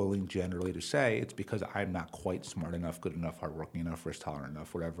unwilling generally to say it's because I'm not quite smart enough, good enough, hardworking enough, risk tolerant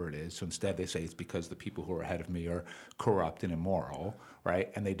enough, whatever it is. So instead they say it's because the people who are ahead of me are corrupt and immoral,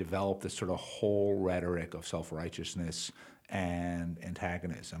 right? And they develop this sort of whole rhetoric of self-righteousness and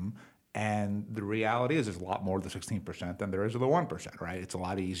antagonism. And the reality is there's a lot more of the 16% than there is of the 1%, right? It's a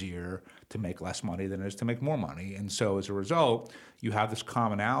lot easier to make less money than it is to make more money. And so as a result, you have this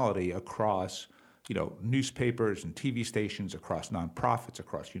commonality across newspapers and TV stations, across nonprofits,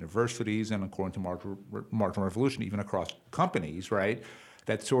 across universities, and according to Marginal Revolution, even across companies, right?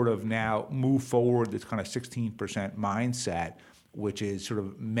 That sort of now move forward this kind of 16% mindset, which is sort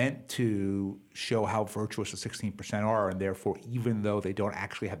of meant to show how virtuous the 16% are, and therefore, even though they don't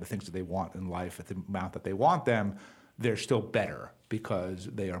actually have the things that they want in life at the amount that they want them, they're still better because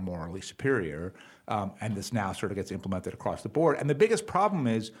they are morally superior. And this now sort of gets implemented across the board. And the biggest problem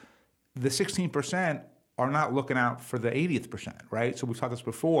is the 16% are not looking out for the 80th percent, right? So we've talked this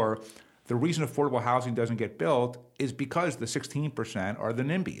before. The reason affordable housing doesn't get built is because the 16% are the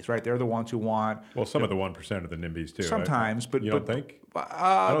NIMBYs, right? They're the ones who want... Well, some of the 1% are the NIMBYs too, sometimes, right? but... You don't think?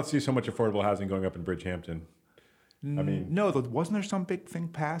 I don't see so much affordable housing going up in Bridgehampton. I mean... No, wasn't there some big thing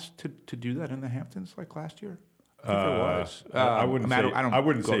passed to do that in the Hamptons like last year? I think there was. I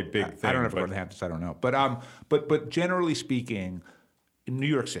wouldn't say big thing. I don't ever go to the Hamptons, I don't know. But generally speaking... In New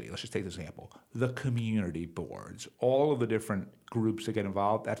York City, let's just take this example, the community boards, all of the different groups that get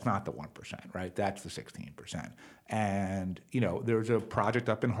involved, that's not the 1%, right? That's the 16%. And, there's a project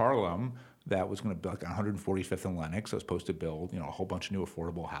up in Harlem that was going to build like 145th and Lenox. That was supposed to build, a whole bunch of new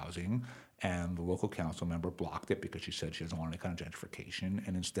affordable housing, and the local council member blocked it because she said she doesn't want any kind of gentrification.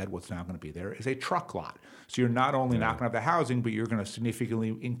 And instead, what's now going to be there is a truck lot. So you're not only not going to have the housing, but you're going to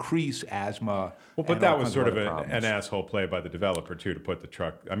significantly increase asthma. Well, but that was sort of an asshole play by the developer too, to put the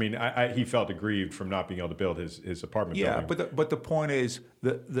truck. I mean, he felt aggrieved from not being able to build his apartment building. Yeah, but the point is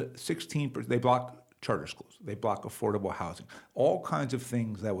the 16%, they block charter schools, they block affordable housing, all kinds of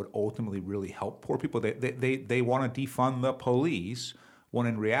things that would ultimately really help poor people. They want to defund the police, when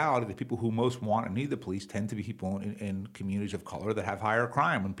in reality, the people who most want and need the police tend to be people in communities of color that have higher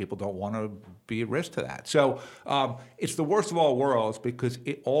crime, and people don't want to be at risk to that. So it's the worst of all worlds, because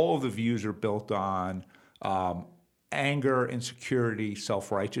all of the views are built on anger, insecurity,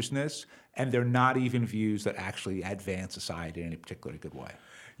 self-righteousness, and they're not even views that actually advance society in any particularly good way.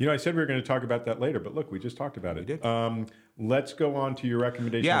 I said we were going to talk about that later, but look, we just talked about it. We did. Let's go on to your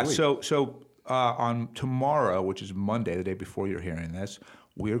recommendation of the week. So on tomorrow, which is Monday, the day before you're hearing this,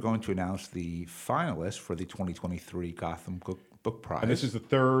 we are going to announce the finalists for the 2023 Gotham Book Prize. And this is the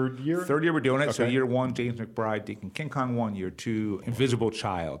third year? Third year we're doing it. Okay. So year one, James McBride, Deacon King Kong won. Year two, Invisible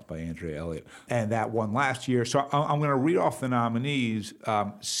Child by Andrea Elliott. And that won last year. So I'm going to read off the nominees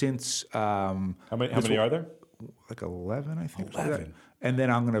since... How many are there? Like 11, I think. 11. And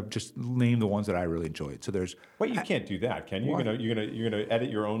then I'm going to just name the ones that I really enjoyed. So there's... Wait, you can't do that, can you? You're gonna edit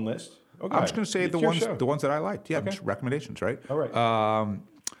your own list? Okay. I'm just going to say the ones that I liked. Yeah, just recommendations, right? All right.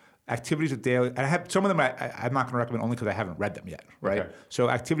 Activities of daily, and I have some of them I'm not going to recommend only because I haven't read them yet, right? Okay. So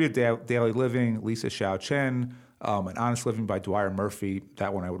Activity of Daily Living, Lisa Xiao Chen, An Honest Living by Dwyer Murphy,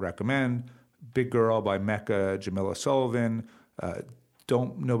 that one I would recommend. Big Girl by Mecca Jamila Sullivan,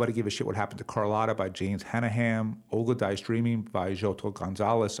 Don't Nobody Give a Shit What Happened to Carlotta by James Hannaham, Olga Dies Dreaming by Joto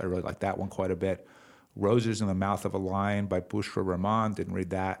Gonzalez, I really like that one quite a bit. Roses in the Mouth of a Lion by Bushra Rahman, didn't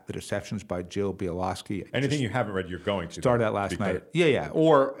read that. The Deceptions by Jill Bielowski. Anything you haven't read, you're going to. Started that last night. Yeah.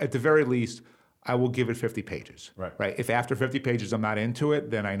 Or at the very least, I will give it 50 pages. Right. If after 50 pages I'm not into it,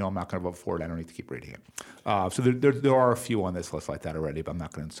 then I know I'm not going to vote for it. I don't need to keep reading it. So there are a few on this list like that already, but I'm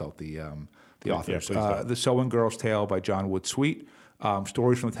not going to insult the authors. The Sewing Girl's Tale by John Wood Sweet.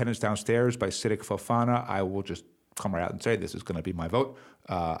 Stories from the Tenants Downstairs by Siddiq Fofana. I will just come right out and say this is going to be my vote.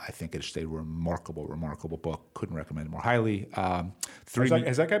 I think it's a remarkable book. Couldn't recommend it more highly. Has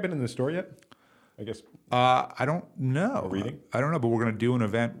that guy been in the store yet? I guess. I don't know. Reading? I don't know, but we're going to do an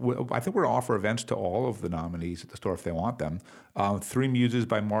event. I think we're going to offer events to all of the nominees at the store if they want them. Three Muses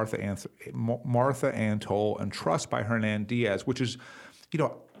by Martha Antol and Trust by Hernan Diaz, which is,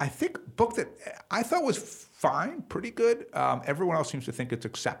 I think a book that I thought was fine, pretty good. Everyone else seems to think it's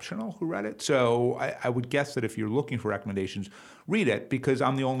exceptional who read it. So I would guess that if you're looking for recommendations, read it, because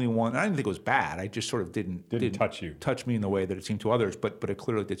I'm the only one. I didn't think it was bad. I just sort of didn't touch me in the way that it seemed to others, but it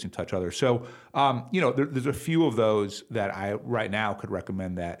clearly did seem to touch others. So, there's a few of those that I right now could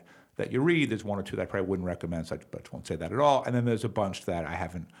recommend that you read. There's one or two that I probably wouldn't recommend, so I won't say that at all. And then there's a bunch that I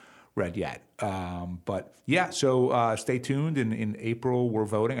haven't read yet. But yeah, so stay tuned. In April, we're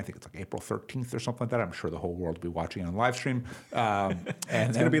voting. I think it's like April 13th or something like that. I'm sure the whole world will be watching on live stream. And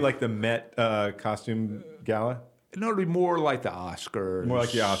it's going to be like the Met costume gala? No, it'll be more like the Oscars. More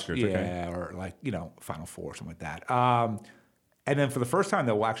like the Oscars, yeah, okay. Or like, Final Four, something like that. And then for the first time,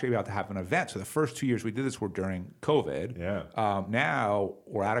 though, we'll actually be able to have an event. So the first 2 years we did this were during COVID. Yeah. Now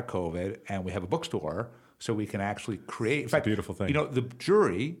we're out of COVID, and we have a bookstore, so we can actually create. In fact, a beautiful thing. The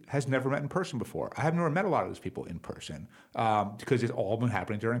jury has never met in person before. I have never met a lot of those people in person because it's all been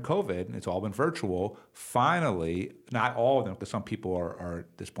happening during COVID, and it's all been virtual. Finally, not all of them, because some people are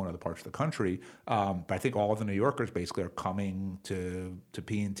at this point in other parts of the country, but I think all of the New Yorkers basically are coming to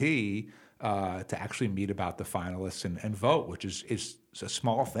P&T to actually meet about the finalists and vote, which is a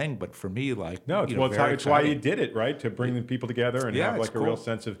small thing, but for me, it's why you did it, right? To bring the people together and have like a real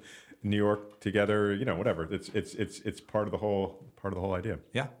sense of New York together, whatever. It's part of the whole idea.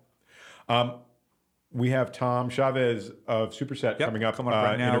 Yeah. We have Tom Chavez of Superset coming up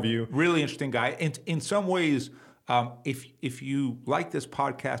right now. Interview. Really interesting guy. And in some ways, if you like this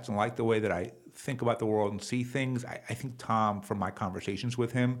podcast and like the way that I think about the world and see things, I think Tom, from my conversations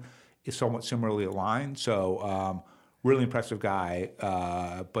with him, is somewhat similarly aligned. So really impressive guy,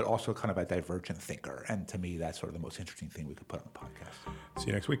 but also kind of a divergent thinker. And to me, that's sort of the most interesting thing we could put on the podcast. See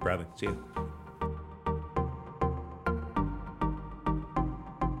you next week, Bradley. See you.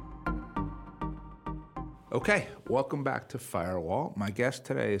 Okay, welcome back to Firewall. My guest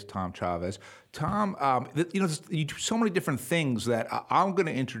today is Tom Chavez. Tom, you do so many different things that I'm going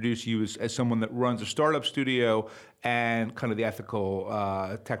to introduce you as someone that runs a startup studio and kind of the ethical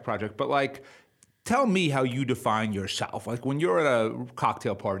tech project. But Tell me how you define yourself. Like when you're at a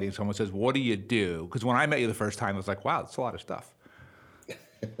cocktail party and someone says, "What do you do?" Because when I met you the first time, I was like, "Wow, it's a lot of stuff."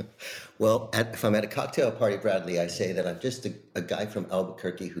 Well, if I'm at a cocktail party, Bradley, I say that I'm just a guy from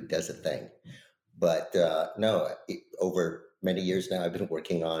Albuquerque who does a thing. But no, over many years now, I've been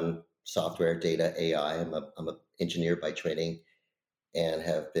working on software, data, AI. I'm an engineer by training and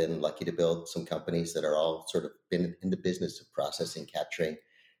have been lucky to build some companies that are all sort of been in the business of processing, capturing,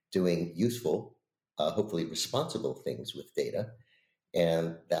 doing useful, hopefully responsible things with data.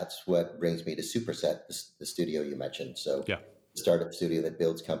 And that's what brings me to Superset, the studio you mentioned. So, Yeah. startup studio that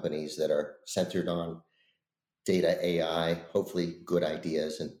builds companies that are centered on data, AI, hopefully good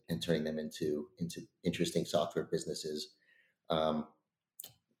ideas, and turning them into interesting software businesses. Um,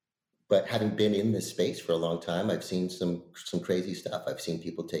 but having been in this space for a long time, I've seen some crazy stuff. I've seen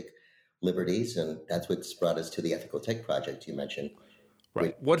people take liberties, and that's what's brought us to the Ethical Tech Project you mentioned. Which,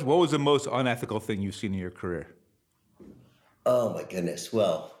 Right. What was the most unethical thing you've seen in your career? oh my goodness!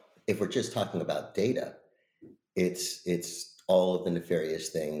 Well, if we're just talking about data, it's all of the nefarious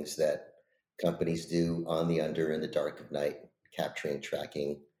things that companies do on the under in the dark of night, capturing,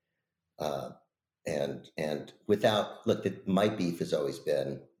 tracking, uh, and without look. My beef has always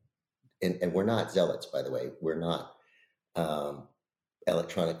been, and we're not zealots, by the way. We're not um,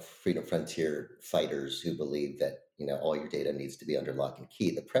 electronic freedom frontier fighters who believe that all your data needs to be under lock and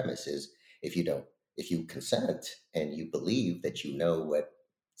key. The premise is if you consent and you believe that you know what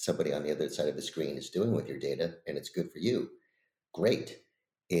somebody on the other side of the screen is doing with your data and it's good for you, great.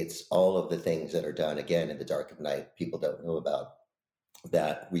 It's all of the things that are done again in the dark of night people don't know about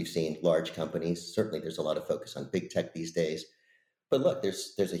that we've seen large companies. Certainly there's a lot of focus on big tech these days. But look,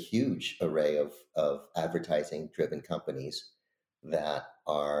 there's a huge array of advertising driven companies that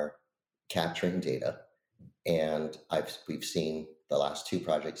are capturing data. And we've seen the last two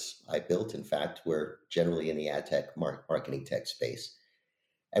projects I built, in fact, were generally in the ad tech marketing tech space.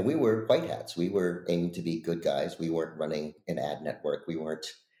 And we were white hats. We were aiming to be good guys. We weren't running an ad network. We weren't,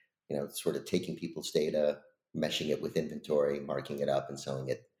 sort of taking people's data, meshing it with inventory, marking it up, and selling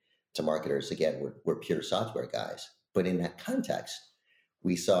it to marketers. Again, we're pure software guys. But in that context,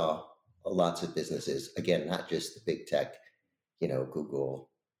 we saw lots of businesses, again, not just the big tech, Google,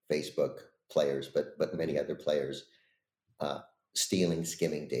 Facebook players, but many other players uh, stealing,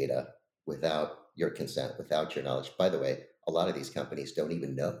 skimming data without your consent, without your knowledge. By the way, a lot of these companies don't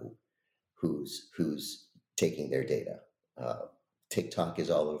even know who's taking their data. Uh, TikTok is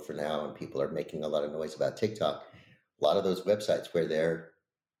all over now, and people are making a lot of noise about TikTok. A lot of those websites where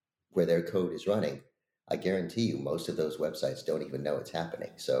their code is running, I guarantee you, most of those websites don't even know it's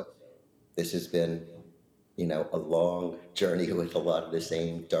happening. So this has been, a long journey with a lot of the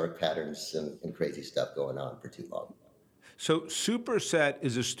same dark patterns and crazy stuff going on for too long. So Superset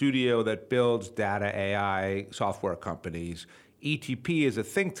is a studio that builds data AI software companies. ETP is a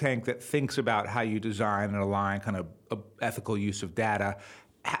think tank that thinks about how you design and align kind of ethical use of data.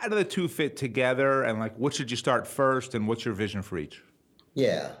 How do the two fit together, and like what should you start first, and what's your vision for each?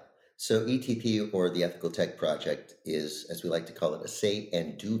 Yeah. So ETP, or the Ethical Tech Project, is, as we like to call it, a say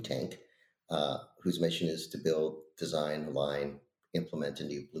and do tank, whose mission is to build, design, align, implement a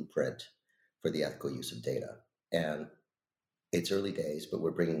new blueprint for the ethical use of data. And it's early days, but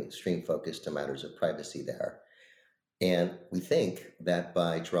we're bringing extreme focus to matters of privacy there. And we think that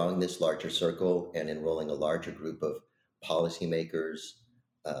by drawing this larger circle and enrolling a larger group of policymakers,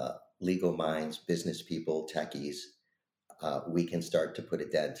 legal minds, business people, techies, we can start to put a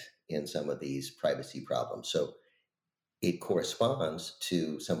dent in some of these privacy problems. So it corresponds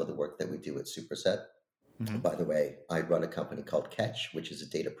to some of the work that we do at Superset. Mm-hmm. By the way, I run a company called Catch, which is a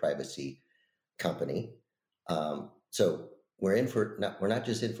data privacy company. So we're not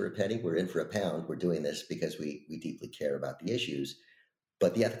just in for a penny, we're in for a pound. We're doing this because we deeply care about the issues.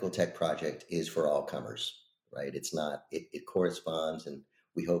 But the Ethical Tech Project is for all comers, right? It's not, it corresponds, and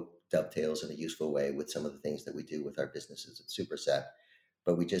we hope dovetails in a useful way with some of the things that we do with our businesses at Superset.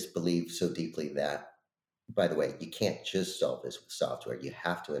 But we just believe so deeply that, by the way, you can't just solve this with software. You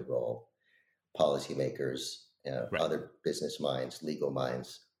have to enroll policymakers, Right. other business minds, legal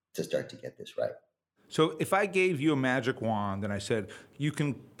minds to start to get this right. So if I gave you a magic wand and I said, you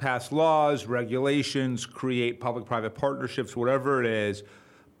can pass laws, regulations, create public-private partnerships, whatever it is,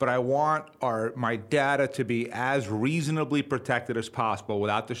 but I want my data to be as reasonably protected as possible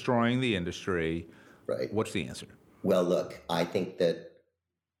without destroying the industry, Right. what's the answer? Well, look, I think that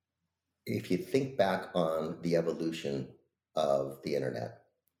if you think back on the evolution of the internet,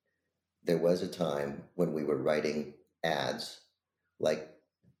 there was a time when we were writing ads like,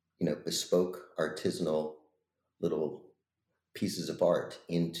 bespoke, artisanal little pieces of art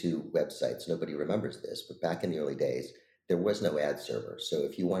into websites. Nobody remembers this, but back in the early days, there was no ad server. So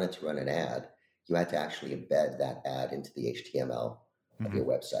if you wanted to run an ad, you had to actually embed that ad into the HTML of your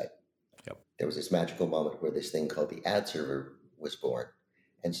website. Yep. There was this magical moment where this thing called the ad server was born.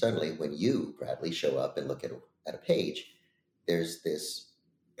 And suddenly, when you, Bradley, show up and look at a page, there's this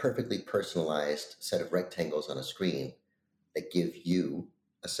perfectly personalized set of rectangles on a screen that give you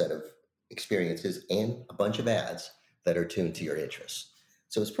a set of experiences and a bunch of ads that are tuned to your interests.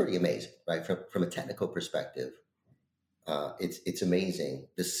 So it's pretty amazing, right? From a technical perspective, it's amazing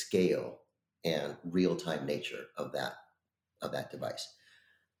the scale and real-time nature of that device.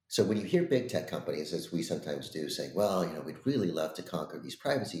 So when you hear big tech companies, as we sometimes do, saying, well, we'd really love to conquer these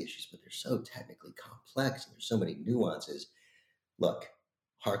privacy issues, but they're so technically complex and there's so many nuances. Look,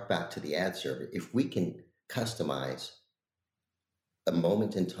 hark back to the ad server. If we can customize a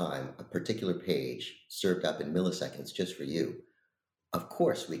moment in time, a particular page served up in milliseconds just for you, of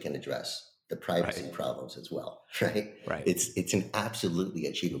course we can address the privacy problems as well, right? Right. It's an absolutely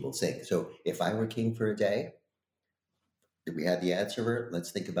achievable thing. So if I were king for a day, if we had the ad server,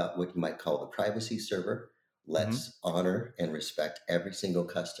 let's think about what you might call the privacy server. Let's honor and respect every single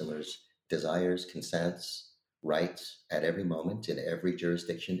customer's desires, consents, rights at every moment in every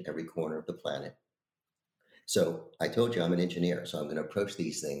jurisdiction, every corner of the planet. So I told you I'm an engineer, so I'm going to approach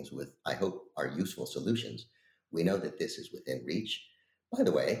these things with, I hope, are useful solutions. We know that this is within reach. By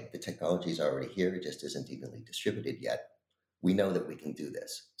the way, the technology is already here. It just isn't evenly distributed yet. We know that we can do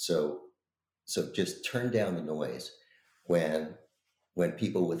this. So just turn down the noise when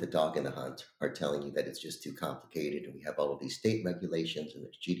people with a dog in the hunt are telling you that it's just too complicated and we have all of these state regulations and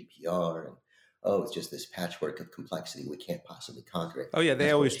there's GDPR and it's just this patchwork of complexity. We can't possibly conquer it. Oh yeah,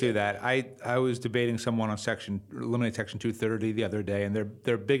 they always do that. I was debating someone on eliminate Section 230 the other day, and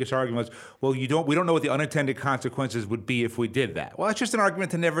their biggest argument was, well, we don't know what the unintended consequences would be if we did that. Well, it's just an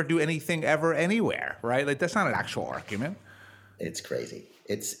argument to never do anything ever anywhere, right? Like that's not an actual argument. It's crazy.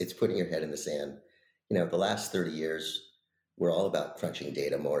 It's putting your head in the sand. The last 30 years, we're all about crunching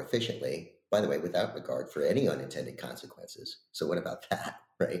data more efficiently, by the way, without regard for any unintended consequences. So what about that,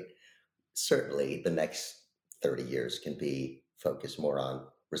 right? Certainly the next 30 years can be focused more on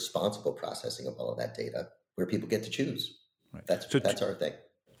responsible processing of all of that data where people get to choose. Right. That's our thing.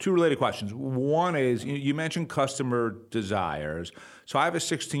 Two related questions. One is, you mentioned customer desires. So I have a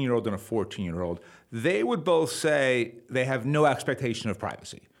 16-year-old and a 14-year-old. They would both say they have no expectation of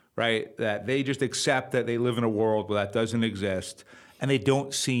privacy, right? That they just accept that they live in a world where that doesn't exist, and they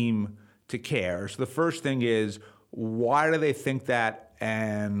don't seem to care. So the first thing is, why do they think that?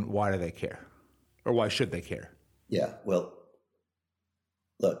 And why do they care? Or why should they care? Yeah, well,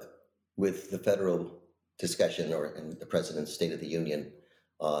 look, with the federal discussion and the President's State of the Union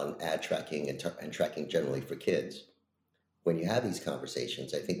on ad tracking and tracking generally for kids, when you have these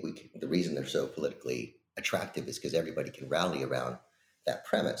conversations, I think the reason they're so politically attractive is because everybody can rally around that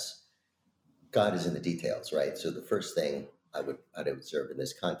premise. God is in the details, right? So the first thing I'd observe in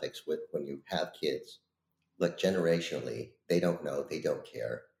this context when you have kids, look, generationally, they don't know, they don't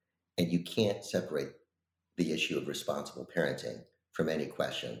care. And you can't separate the issue of responsible parenting from any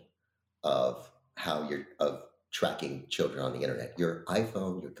question of of tracking children on the internet. Your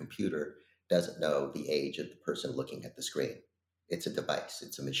iPhone, your computer doesn't know the age of the person looking at the screen. It's a device,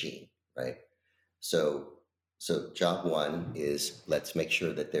 it's a machine, right? So job one is let's make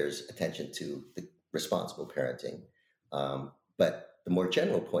sure that there's attention to the responsible parenting. But the more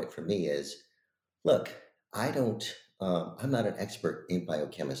general point for me is, look, I'm not an expert in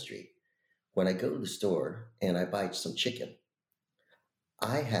biochemistry. When I go to the store and I buy some chicken,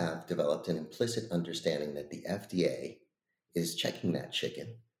 I have developed an implicit understanding that the FDA is checking that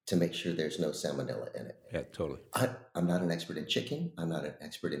chicken to make sure there's no salmonella in it. Yeah, totally. I'm not an expert in chicken. I'm not an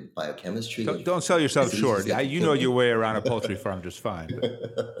expert in biochemistry. Don't sell yourself short. You know your way around a poultry farm just fine.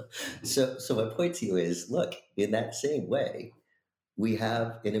 So my point to you is, look, in that same way, we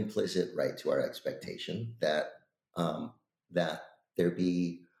have an implicit right to our expectation that there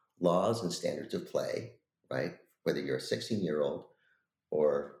be laws and standards of play, right? Whether you're a 16-year-old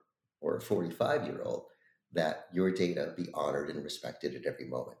or a 45-year-old, that your data be honored and respected at every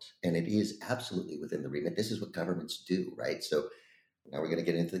moment. And it is absolutely within the remit. This is what governments do, right? So now we're going to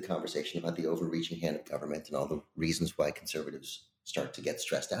get into the conversation about the overreaching hand of government and all the reasons why conservatives start to get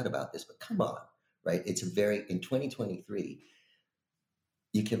stressed out about this. But come on, right? In 2023,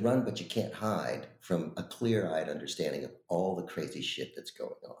 you can run, but you can't hide from a clear-eyed understanding of all the crazy shit that's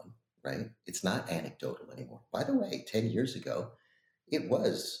going on, right? It's not anecdotal anymore. By the way, 10 years ago, it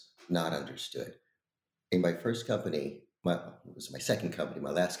was not understood. In my first company, it was my second company,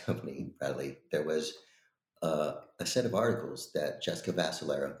 my last company, Bradley, there was a set of articles that Jessica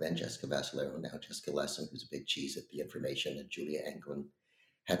Vassalero, then Jessica Vassalero, now Jessica Lessin, who's a big cheese at The Information, and Julia Anglin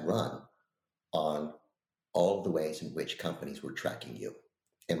had run on all of the ways in which companies were tracking you.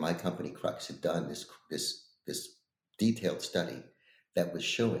 And my company, Crux, had done this detailed study that was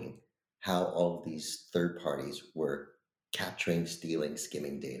showing how all of these third parties were capturing, stealing,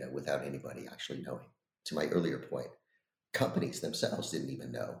 skimming data without anybody actually knowing. To my earlier point, companies themselves didn't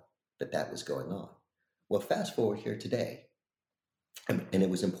even know that that was going on. Well, fast forward here today, and it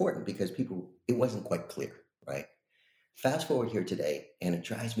was important because it wasn't quite clear, right? Fast forward here today, and it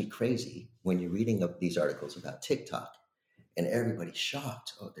drives me crazy when you're reading up these articles about TikTok, and everybody's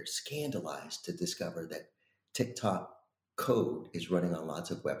shocked. Oh, they're scandalized to discover that TikTok code is running on lots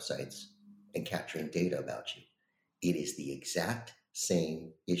of websites and capturing data about you. It is the exact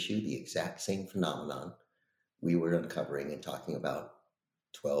same issue, the exact same phenomenon we were uncovering and talking about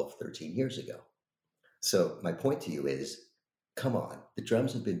 12, 13 years ago. So my point to you is, come on, the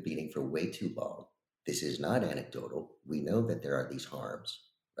drums have been beating for way too long. This is not anecdotal. We know that there are these harms,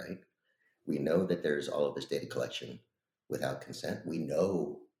 right? We know that there's all of this data collection without consent. We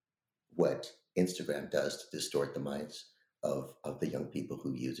know what Instagram does to distort the minds of the young people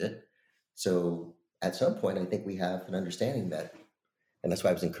who use it. So at some point, I think we have an understanding that, and that's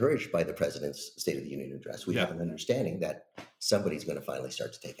why I was encouraged by the president's State of the Union address. We have an understanding that somebody's going to finally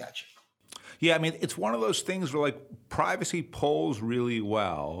start to take action. Yeah, I mean, it's one of those things where, like, privacy polls really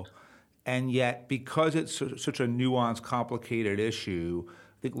well, and yet because it's such a nuanced, complicated issue,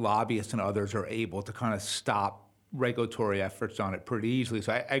 I think lobbyists and others are able to kind of stop regulatory efforts on it pretty easily.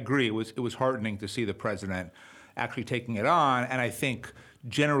 So I agree. It was heartening to see the president actually taking it on, and I think,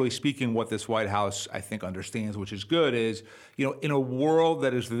 generally speaking, what this White House, I think, understands, which is good, is, in a world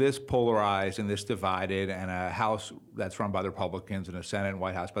that is this polarized and this divided, and a House that's run by the Republicans and a Senate and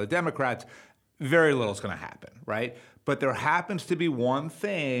White House by the Democrats, very little is going to happen, right? But there happens to be one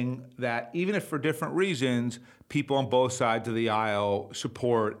thing that, even if for different reasons, people on both sides of the aisle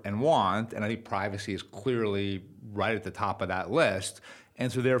support and want, and I think privacy is clearly right at the top of that list.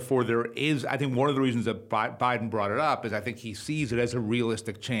 And so therefore there is, I think one of the reasons that Biden brought it up is I think he sees it as a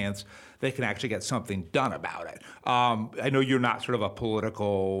realistic chance they can actually get something done about it. I know you're not sort of a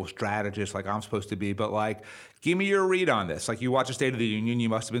political strategist like I'm supposed to be, but like, give me your read on this. Like, you watch the State of the Union, you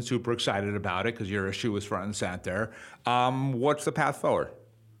must have been super excited about it because your issue was front and center. What's the path forward?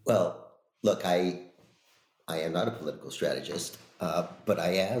 Well, look, I am not a political strategist, but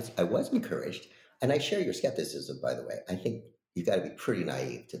I was encouraged, and I share your skepticism, by the way. I think you've got to be pretty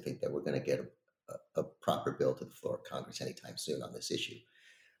naive to think that we're going to get a proper bill to the floor of Congress anytime soon on this issue.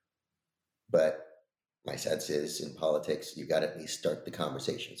 But my sense is, in politics, you've got to at least start the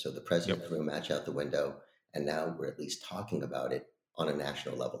conversation. So the president threw a match out the window, and now we're at least talking about it on a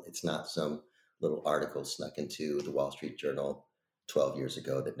national level. It's not some little article snuck into the Wall Street Journal 12 years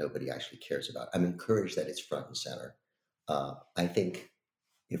ago that nobody actually cares about. I'm encouraged that it's front and center. I think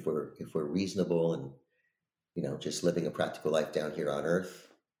if we're reasonable and just living a practical life down here on Earth,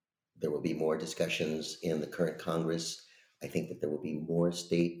 there will be more discussions in the current Congress. I think that there will be more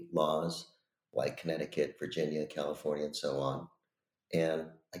state laws like Connecticut, Virginia, California, and so on. And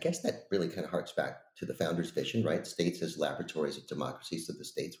I guess that really kind of harks back to the founders' vision, right? States as laboratories of democracy, so the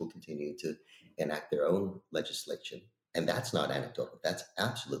states will continue to enact their own legislation. And that's not anecdotal. That's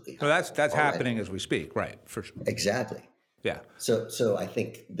absolutely happening. Well, that's happening as we speak, right? For sure. Exactly. Yeah. So I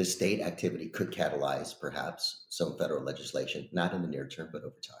think the state activity could catalyze perhaps some federal legislation, not in the near term, but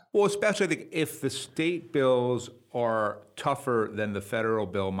over time. Well, especially I think if the state bills are tougher than the federal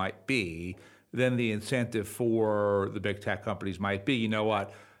bill might be, then the incentive for the big tech companies might be, you know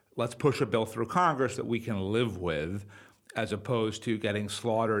what, let's push a bill through Congress that we can live with, as opposed to getting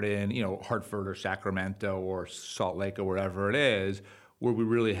slaughtered in, Hartford or Sacramento or Salt Lake or wherever it is, where we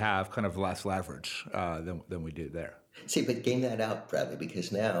really have kind of less leverage than we did there. See, but game that out, Bradley,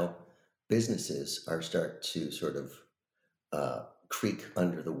 because now businesses are starting to sort of creak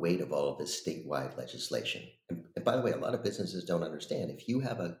under the weight of all of this statewide legislation. And by the way, a lot of businesses don't understand. If you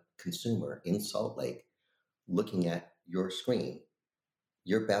have a consumer in Salt Lake looking at your screen,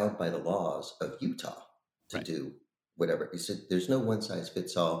 you're bound by the laws of Utah to do whatever. So there's no one size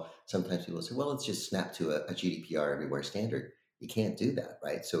fits all. Sometimes people say, well, let's just snap to a GDPR everywhere standard. You can't do that,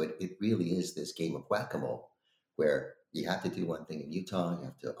 right? So it really is this game of whack-a-mole where you have to do one thing in Utah, you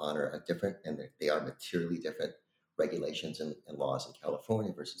have to honor a different, and they are materially different regulations and laws in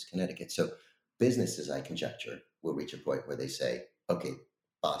California versus Connecticut. So businesses, I conjecture, will reach a point where they say, okay,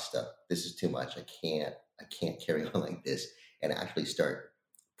 basta, this is too much. I can't carry on like this, and actually start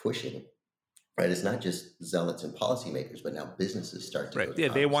pushing right? It's not just zealots and policymakers, but now businesses start to go Right. to Yeah,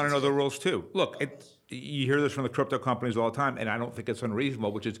 they Congress want and to know say, the rules too. Look, you hear this from the crypto companies all the time, and I don't think it's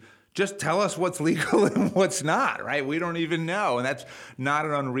unreasonable, which is just tell us what's legal and what's not, right? We don't even know. And that's not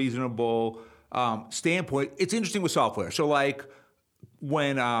an unreasonable standpoint. It's interesting with software. So like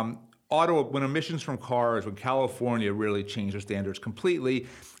when when emissions from cars, when California really changed their standards completely,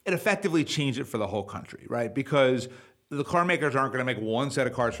 it effectively changed it for the whole country, right? Because the car makers aren't going to make one set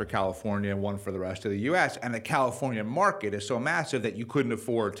of cars for California and one for the rest of the U.S. And the California market is so massive that you couldn't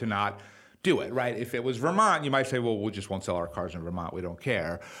afford to not do it, right? If it was Vermont, you might say, well, we just won't sell our cars in Vermont. We don't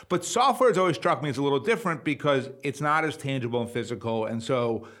care. But software has always struck me as a little different because it's not as tangible and physical. And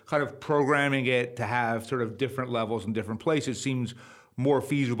so kind of programming it to have sort of different levels in different places seems more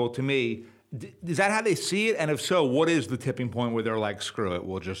feasible to me. Is that how they see it? And if so, what is the tipping point where they're like, screw it,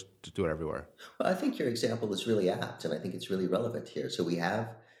 we'll just do it everywhere? Well, I think your example is really apt, and I think it's really relevant here. So we have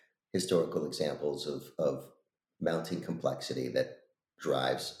historical examples of mounting complexity that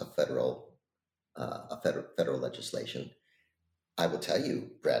drives federal legislation. I will tell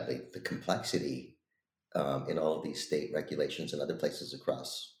you, Bradley, the complexity in all of these state regulations and other places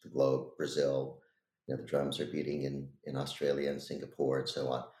across the globe, Brazil, the drums are beating in Australia and Singapore and so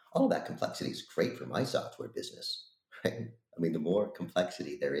on. All of that complexity is great for my software business, right? I mean, the more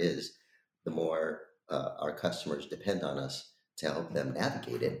complexity there is, the more our customers depend on us to help them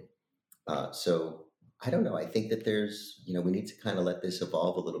navigate it. So I don't know. I think that we need to kind of let this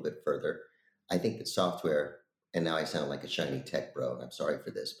evolve a little bit further. I think that software, and now I sound like a shiny tech bro, and I'm sorry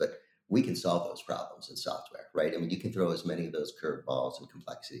for this, but we can solve those problems in software, right? I mean, you can throw as many of those curveballs and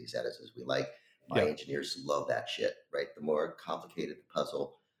complexities at us as we like. My engineers love that shit, right? The more complicated the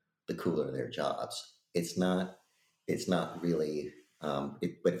puzzle, the cooler their jobs. It's not really,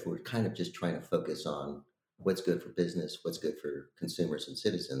 but if we're kind of just trying to focus on what's good for business, what's good for consumers and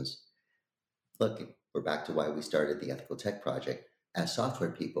citizens, look, we're back to why we started the Ethical Tech Project. As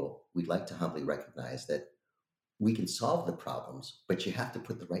software people, we'd like to humbly recognize that we can solve the problems, but you have to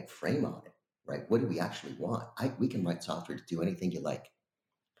put the right frame on it, right? What do we actually want? We can write software to do anything you like.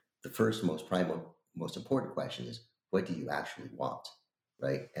 The first, most primal, most important question is, what do you actually want,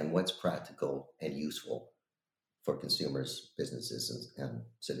 right? And what's practical and useful for consumers, businesses, and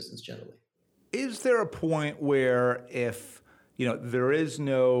citizens generally? Is there a point where if there is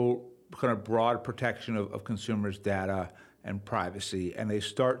no kind of broad protection of consumers' data and privacy, and they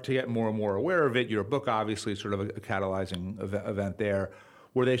start to get more and more aware of it, your book obviously is sort of a catalyzing event there,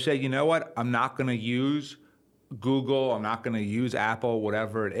 where they say, you know what, I'm not going to use Google, I'm not going to use Apple,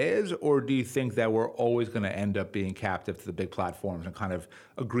 whatever it is? Or do you think that we're always going to end up being captive to the big platforms and kind of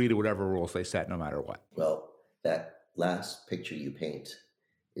agree to whatever rules they set no matter what? Well, that last picture you paint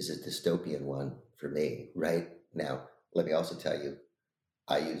is a dystopian one for me, right? Now, let me also tell you,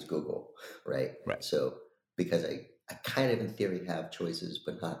 I use Google, right? Right. So, because I kind of in theory have choices,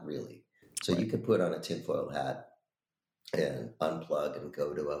 but not really. So Right. you can put on a tinfoil hat and unplug and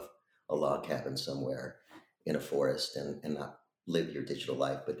go to a log cabin somewhere in a forest and not live your digital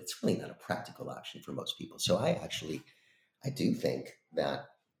life, but it's really not a practical option for most people. So I do think that,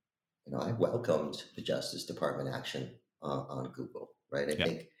 I welcomed the Justice Department action on Google, right? I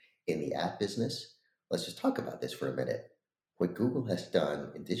think in the ad business, let's just talk about this for a minute. What Google has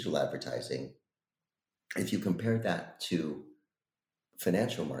done in digital advertising, if you compare that to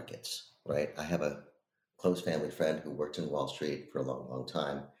financial markets, right? I have a close family friend who worked in Wall Street for a long, long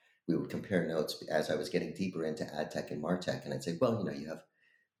time. We would compare notes as I was getting deeper into ad tech and martech, and I'd say, well, you have,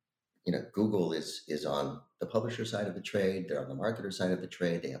 Google is on the publisher side of the trade, they're on the marketer side of the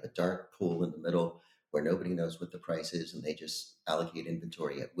trade, they have a dark pool in the middle where nobody knows what the price is, and they just allocate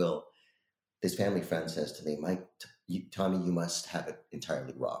inventory at will. This family friend says to me, Mike, Tommy, you must have it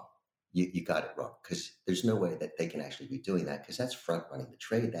entirely wrong. You got it wrong, because there's no way that they can actually be doing that, because that's front running the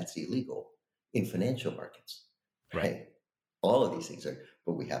trade. That's illegal in financial markets, right? All of these things are,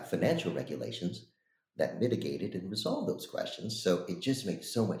 but we have financial regulations that mitigate it and resolve those questions. So it just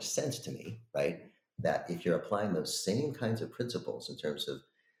makes so much sense to me, right? That if you're applying those same kinds of principles in terms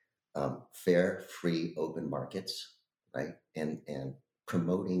of fair, free, open markets, right, and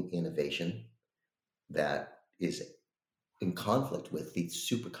promoting innovation that is in conflict with the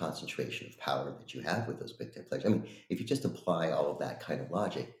super concentration of power that you have with those big tech players. I mean, if you just apply all of that kind of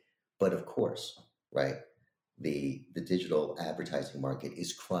logic, but of course, right, the digital advertising market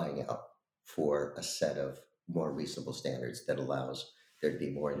is crying out for a set of more reasonable standards that allows there to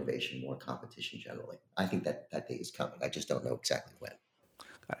be more innovation, more competition generally. I think that day is coming. I just don't know exactly when.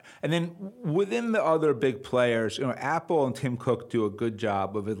 And then within the other big players, Apple and Tim Cook do a good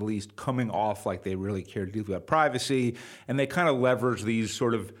job of at least coming off like they really care deeply about privacy, and they kind of leverage these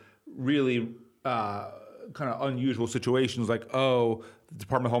sort of really kind of unusual situations like, oh, the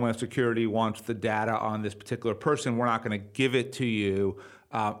Department of Homeland Security wants the data on this particular person. We're not going to give it to you.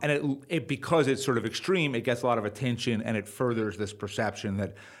 And it because it's sort of extreme, it gets a lot of attention and it furthers this perception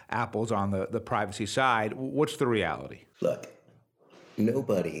that Apple's on the privacy side. What's the reality? Look,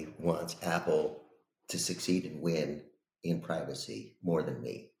 nobody wants Apple to succeed and win in privacy more than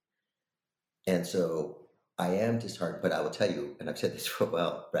me. And so I am disheartened, but I will tell you, and I've said this for a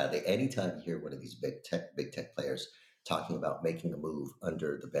while, Bradley, anytime you hear one of these big tech players talking about making a move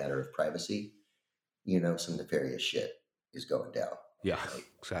under the banner of privacy, some nefarious shit is going down. Yeah,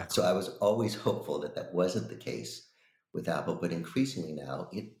 exactly. So I was always hopeful that wasn't the case with Apple, but increasingly now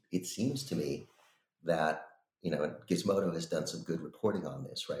it seems to me that, Gizmodo has done some good reporting on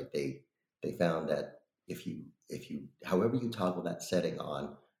this, right? They found that if you however you toggle that setting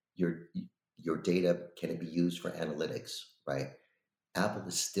on, your data can be used for analytics, right? Apple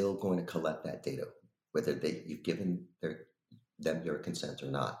is still going to collect that data, whether you've given them your consent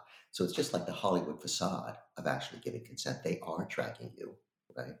or not. So it's just like the Hollywood facade of actually giving consent. They are tracking you,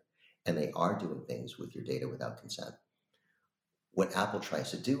 right? And they are doing things with your data without consent. What Apple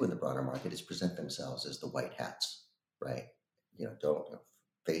tries to do in the broader market is present themselves as the white hats, right?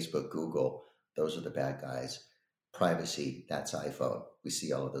 Facebook, Google, those are the bad guys. Privacy, that's iPhone. We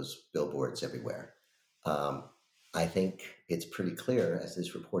see all of those billboards everywhere. I think it's pretty clear as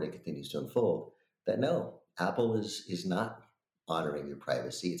this reporting continues to unfold that no, Apple is not honoring your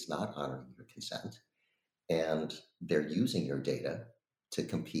privacy. It's not honoring your consent. And they're using your data to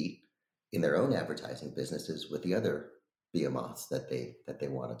compete in their own advertising businesses with the other behemoths that they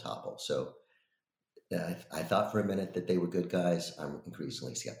want to topple. So I thought for a minute that they were good guys. I'm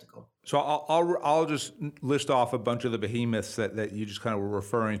increasingly skeptical. So I'll just list off a bunch of the behemoths that you just kind of were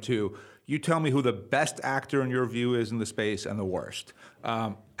referring to. You tell me who the best actor in your view is in the space and the worst.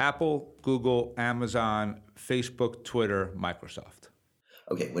 Apple, Google, Amazon, Facebook, Twitter, Microsoft.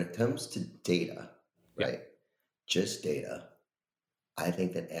 Okay, when it comes to data, right, just data, I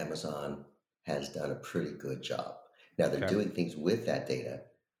think that Amazon has done a pretty good job. Now they're doing things with that data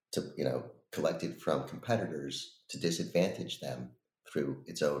to, collected from competitors to disadvantage them through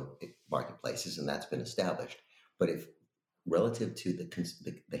its own marketplaces, and that's been established. But if relative to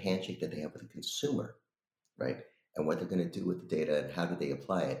the handshake that they have with the consumer, right, and what they're going to do with the data and how do they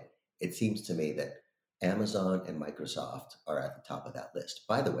apply it, it seems to me that Amazon and Microsoft are at the top of that list.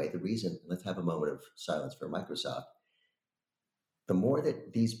 By the way, the reason, let's have a moment of silence for Microsoft. The more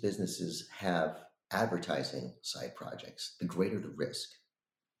that these businesses have advertising side projects, the greater the risk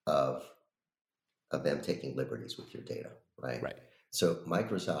of them taking liberties with your data, right? Right. So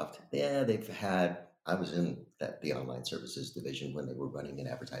Microsoft, I was in the online services division when they were running an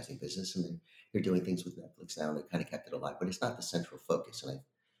advertising business, and they're doing things with Netflix now, and they kind of kept it alive, but it's not the central focus.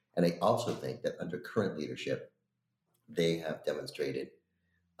 And I also think that under current leadership, they have demonstrated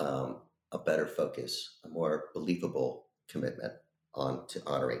a better focus, a more believable commitment to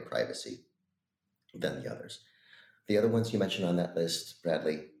honoring privacy than the others. The other ones you mentioned on that list,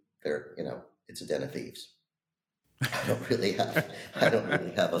 Bradley, they're, it's a den of thieves. I don't really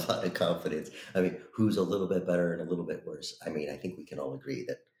have a lot of confidence. I mean, who's a little bit better and a little bit worse? I mean, I think we can all agree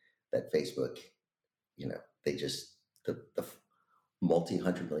that Facebook, they just the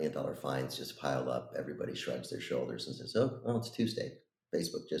multi-$100 million fines just pile up. Everybody shrugs their shoulders and says, "Oh, well, it's Tuesday."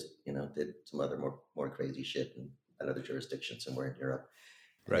 Facebook just did some other more crazy shit in another jurisdiction somewhere in Europe.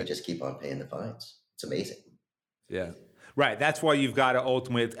 And They just keep on paying the fines. It's amazing. Yeah. Right. That's why you've got to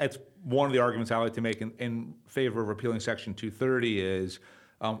ultimately, it's one of the arguments I like to make in favor of repealing Section 230 is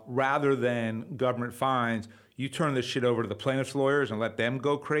rather than government fines, you turn this shit over to the plaintiffs' lawyers and let them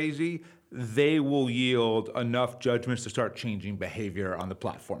go crazy. They will yield enough judgments to start changing behavior on the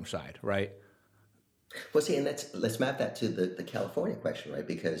platform side, right? Well, see, and let's map that to the California question, right?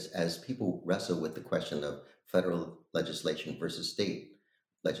 Because as people wrestle with the question of federal legislation versus state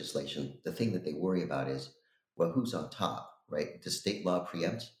legislation, the thing that they worry about is, well, who's on top, right? Does state law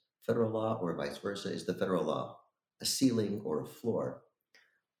preempt federal law or vice versa? Is the federal law a ceiling or a floor?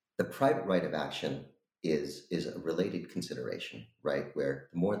 The private right of action is a related consideration, right? Where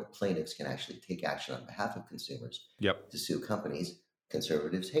the more the plaintiffs can actually take action on behalf of consumers to sue companies,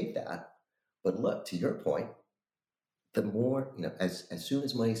 conservatives hate that. But look, to your point, the more, as soon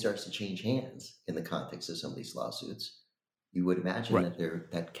as money starts to change hands in the context of some of these lawsuits, you would imagine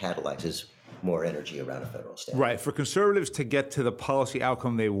that catalyzes more energy around a federal standard. Right. For conservatives to get to the policy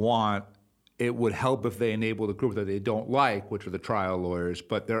outcome they want, it would help if they enabled a group that they don't like, which are the trial lawyers.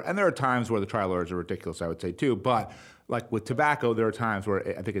 But there are times where the trial lawyers are ridiculous, I would say, too. But like with tobacco, there are times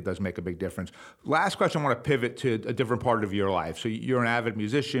where I think it does make a big difference. Last question, I want to pivot to a different part of your life. So you're an avid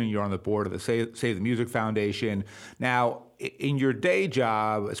musician, you're on the board of the Save the Music Foundation. Now, in your day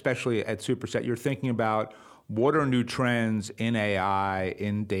job, especially at Superset, you're thinking about what are new trends in AI,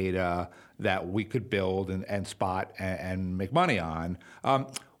 in data that we could build and spot and make money on.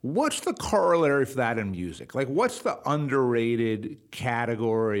 What's the corollary for that in music? Like, what's the underrated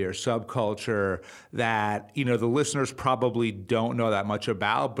category or subculture that, the listeners probably don't know that much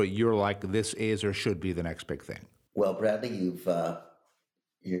about, but you're like, this is or should be the next big thing? Well, Bradley, you've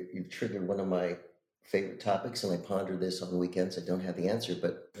triggered one of my favorite topics, and I ponder this on the weekends. I don't have the answer,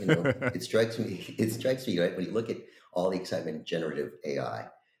 but it strikes me, right? When you look at all the excitement in generative AI,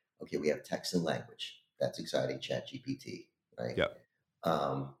 okay, we have text and language. That's exciting, ChatGPT, right? Yep.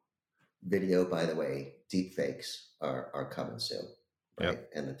 Video, by the way, deep fakes are coming soon, right? Yep.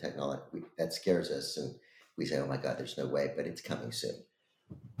 And the technology that scares us, and we say, "Oh my God, there's no way," but it's coming soon.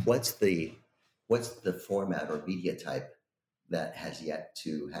 What's the format or media type that has yet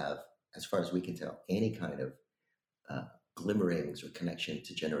to have, as far as we can tell, any kind of glimmerings or connection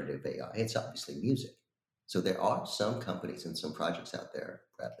to generative AI? It's obviously music. So there are some companies and some projects out there,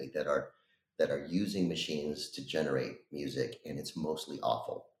 Bradley, that are using machines to generate music, and it's mostly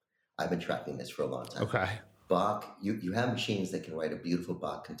awful. I've been tracking this for a long time. Okay. Bach, you have machines that can write a beautiful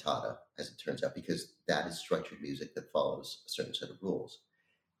Bach cantata, as it turns out, because that is structured music that follows a certain set of rules.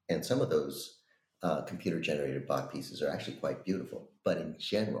 And some of those computer-generated Bach pieces are actually quite beautiful. But in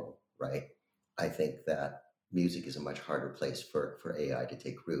general, right, I think that music is a much harder place for AI to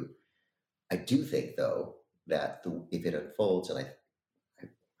take root. I do think, though, that if it unfolds, and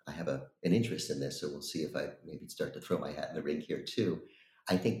I have an interest in this, so we'll see if I maybe start to throw my hat in the ring here too.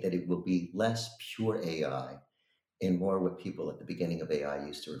 I think that it will be less pure AI and more what people at the beginning of AI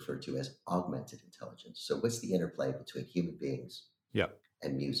used to refer to as augmented intelligence. So what's the interplay between human beings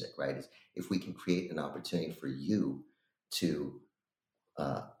and music, right? If we can create an opportunity for you to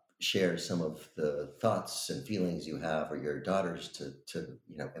share some of the thoughts and feelings you have, or your daughters to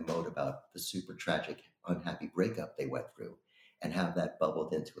emote about the super tragic, unhappy breakup they went through, and have that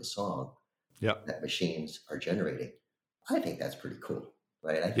bubbled into a song that machines are generating, I think that's pretty cool,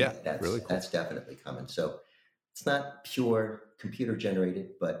 right? I think that's really cool. That's definitely coming. So it's not pure computer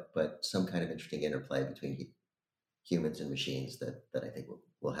generated, but some kind of interesting interplay between humans and machines that I think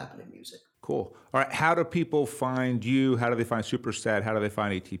will happen in music. Cool. All right. How do people find you? How do they find Superset? How do they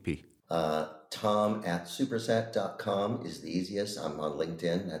find ATP? Tom@superset.com is the easiest. I'm on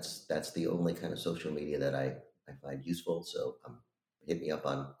LinkedIn. That's the only kind of social media that I find useful. So hit me up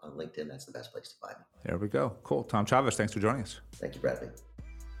on LinkedIn. That's the best place to find me. There we go. Cool. Tom Chavez, thanks for joining us. Thank you, Bradley.